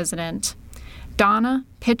 Resident, Donna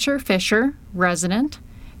Pitcher-Fisher, Resident,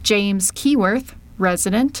 James Keyworth,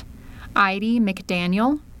 Resident, Heidi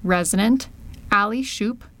McDaniel, Resident, Allie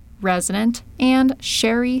Shoup, Resident, and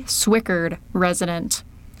Sherry Swickard, Resident.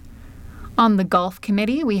 On the Golf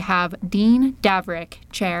Committee, we have Dean Daverick,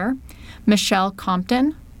 Chair, Michelle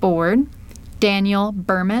Compton, Board, Daniel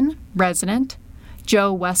Berman, Resident,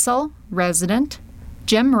 Joe Wessel, Resident,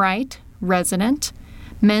 Jim Wright, Resident,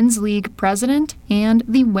 Men's League President, and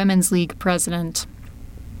the Women's League President.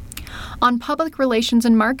 On Public Relations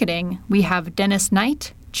and Marketing, we have Dennis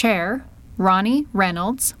Knight, Chair, Ronnie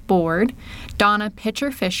Reynolds, Board, Donna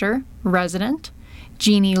Pitcher-Fisher, Resident,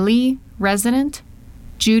 Jeannie Lee, Resident,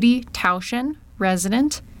 Judy Tauschen,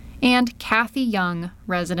 Resident, and Kathy Young,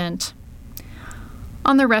 Resident.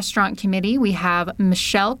 On the Restaurant Committee, we have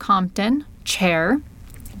Michelle Compton, Chair,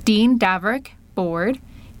 Dean Daverick, Board,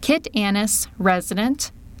 Kit Annis,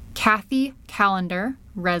 Resident, Kathy Callender,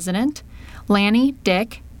 Resident, Lanny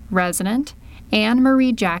Dick, Resident, Anne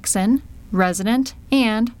Marie Jackson, Resident,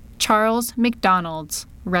 and Charles McDonald's,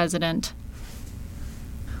 Resident.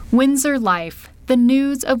 Windsor Life, the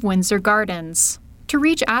news of Windsor Gardens. To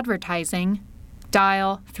reach advertising,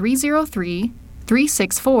 dial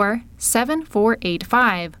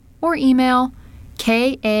 303-364-7485 or email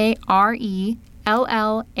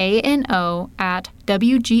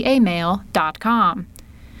karellano@wgamail.com.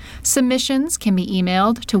 Submissions can be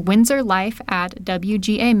emailed to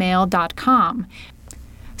windsorlife@wgamail.com.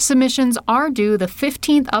 Submissions are due the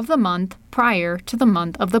 15th of the month prior to the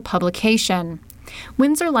month of the publication.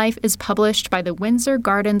 Windsor Life is published by the Windsor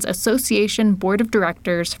Gardens Association Board of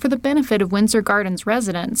Directors for the benefit of Windsor Gardens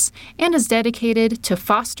residents and is dedicated to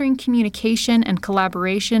fostering communication and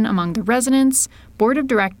collaboration among the residents, Board of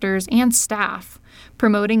Directors, and staff,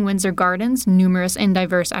 promoting Windsor Gardens' numerous and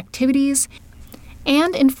diverse activities,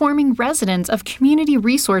 and informing residents of community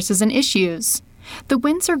resources and issues. The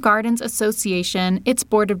Windsor Gardens Association, its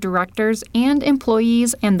board of directors, and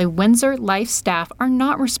employees and the Windsor Life staff are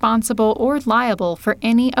not responsible or liable for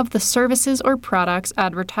any of the services or products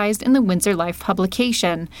advertised in the Windsor Life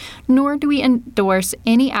publication, nor do we endorse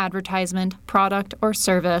any advertisement, product, or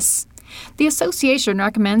service. The association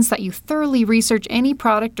recommends that you thoroughly research any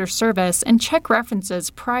product or service and check references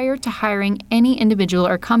prior to hiring any individual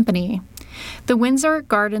or company. The Windsor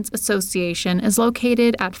Gardens Association is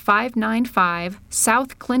located at 595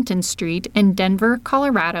 South Clinton Street in Denver,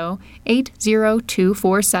 Colorado,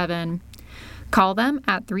 80247. Call them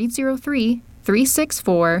at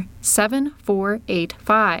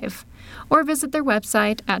 303-364-7485 or visit their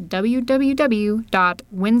website at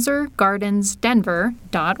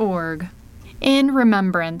www.windsorgardensdenver.org. In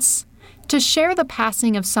remembrance. To share the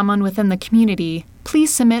passing of someone within the community,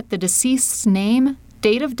 please submit the deceased's name,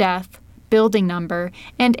 date of death, building number,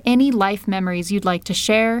 and any life memories you'd like to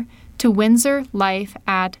share to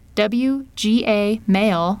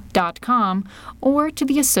windsorlife@wgamail.com or to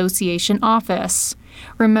the association office.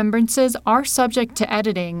 Remembrances are subject to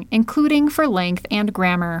editing, including for length and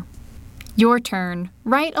grammar. Your turn.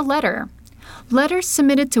 Write a letter. Letters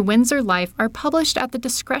submitted to Windsor Life are published at the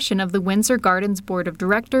discretion of the Windsor Gardens Board of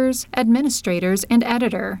Directors, administrators, and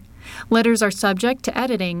editor. Letters are subject to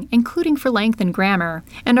editing, including for length and grammar,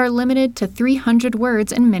 and are limited to 300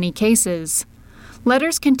 words in many cases.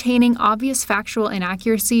 Letters containing obvious factual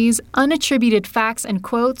inaccuracies, unattributed facts and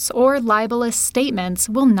quotes, or libelous statements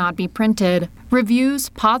will not be printed. Reviews,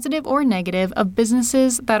 positive or negative, of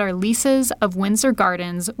businesses that are leases of Windsor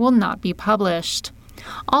Gardens will not be published.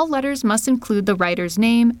 All letters must include the writer's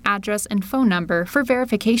name, address, and phone number for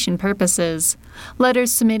verification purposes.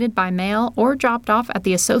 Letters submitted by mail or dropped off at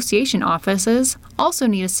the association offices also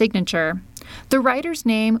need a signature. The writer's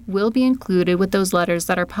name will be included with those letters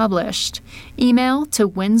that are published. Email to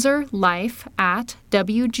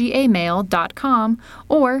windsorlife@wgamail.com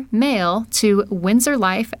or mail to Windsor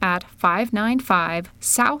Life at 595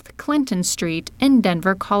 South Clinton Street in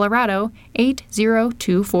Denver, Colorado,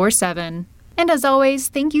 80247. And as always,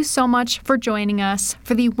 thank you so much for joining us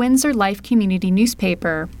for the Windsor Life Community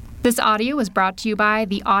newspaper. This audio was brought to you by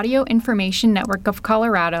the Audio Information Network of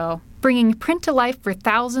Colorado, bringing print to life for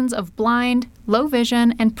thousands of blind, low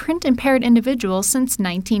vision, and print-impaired individuals since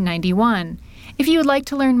 1991. If you would like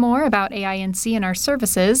to learn more about AINC and our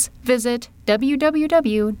services, visit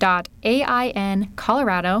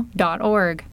www.aincolorado.org.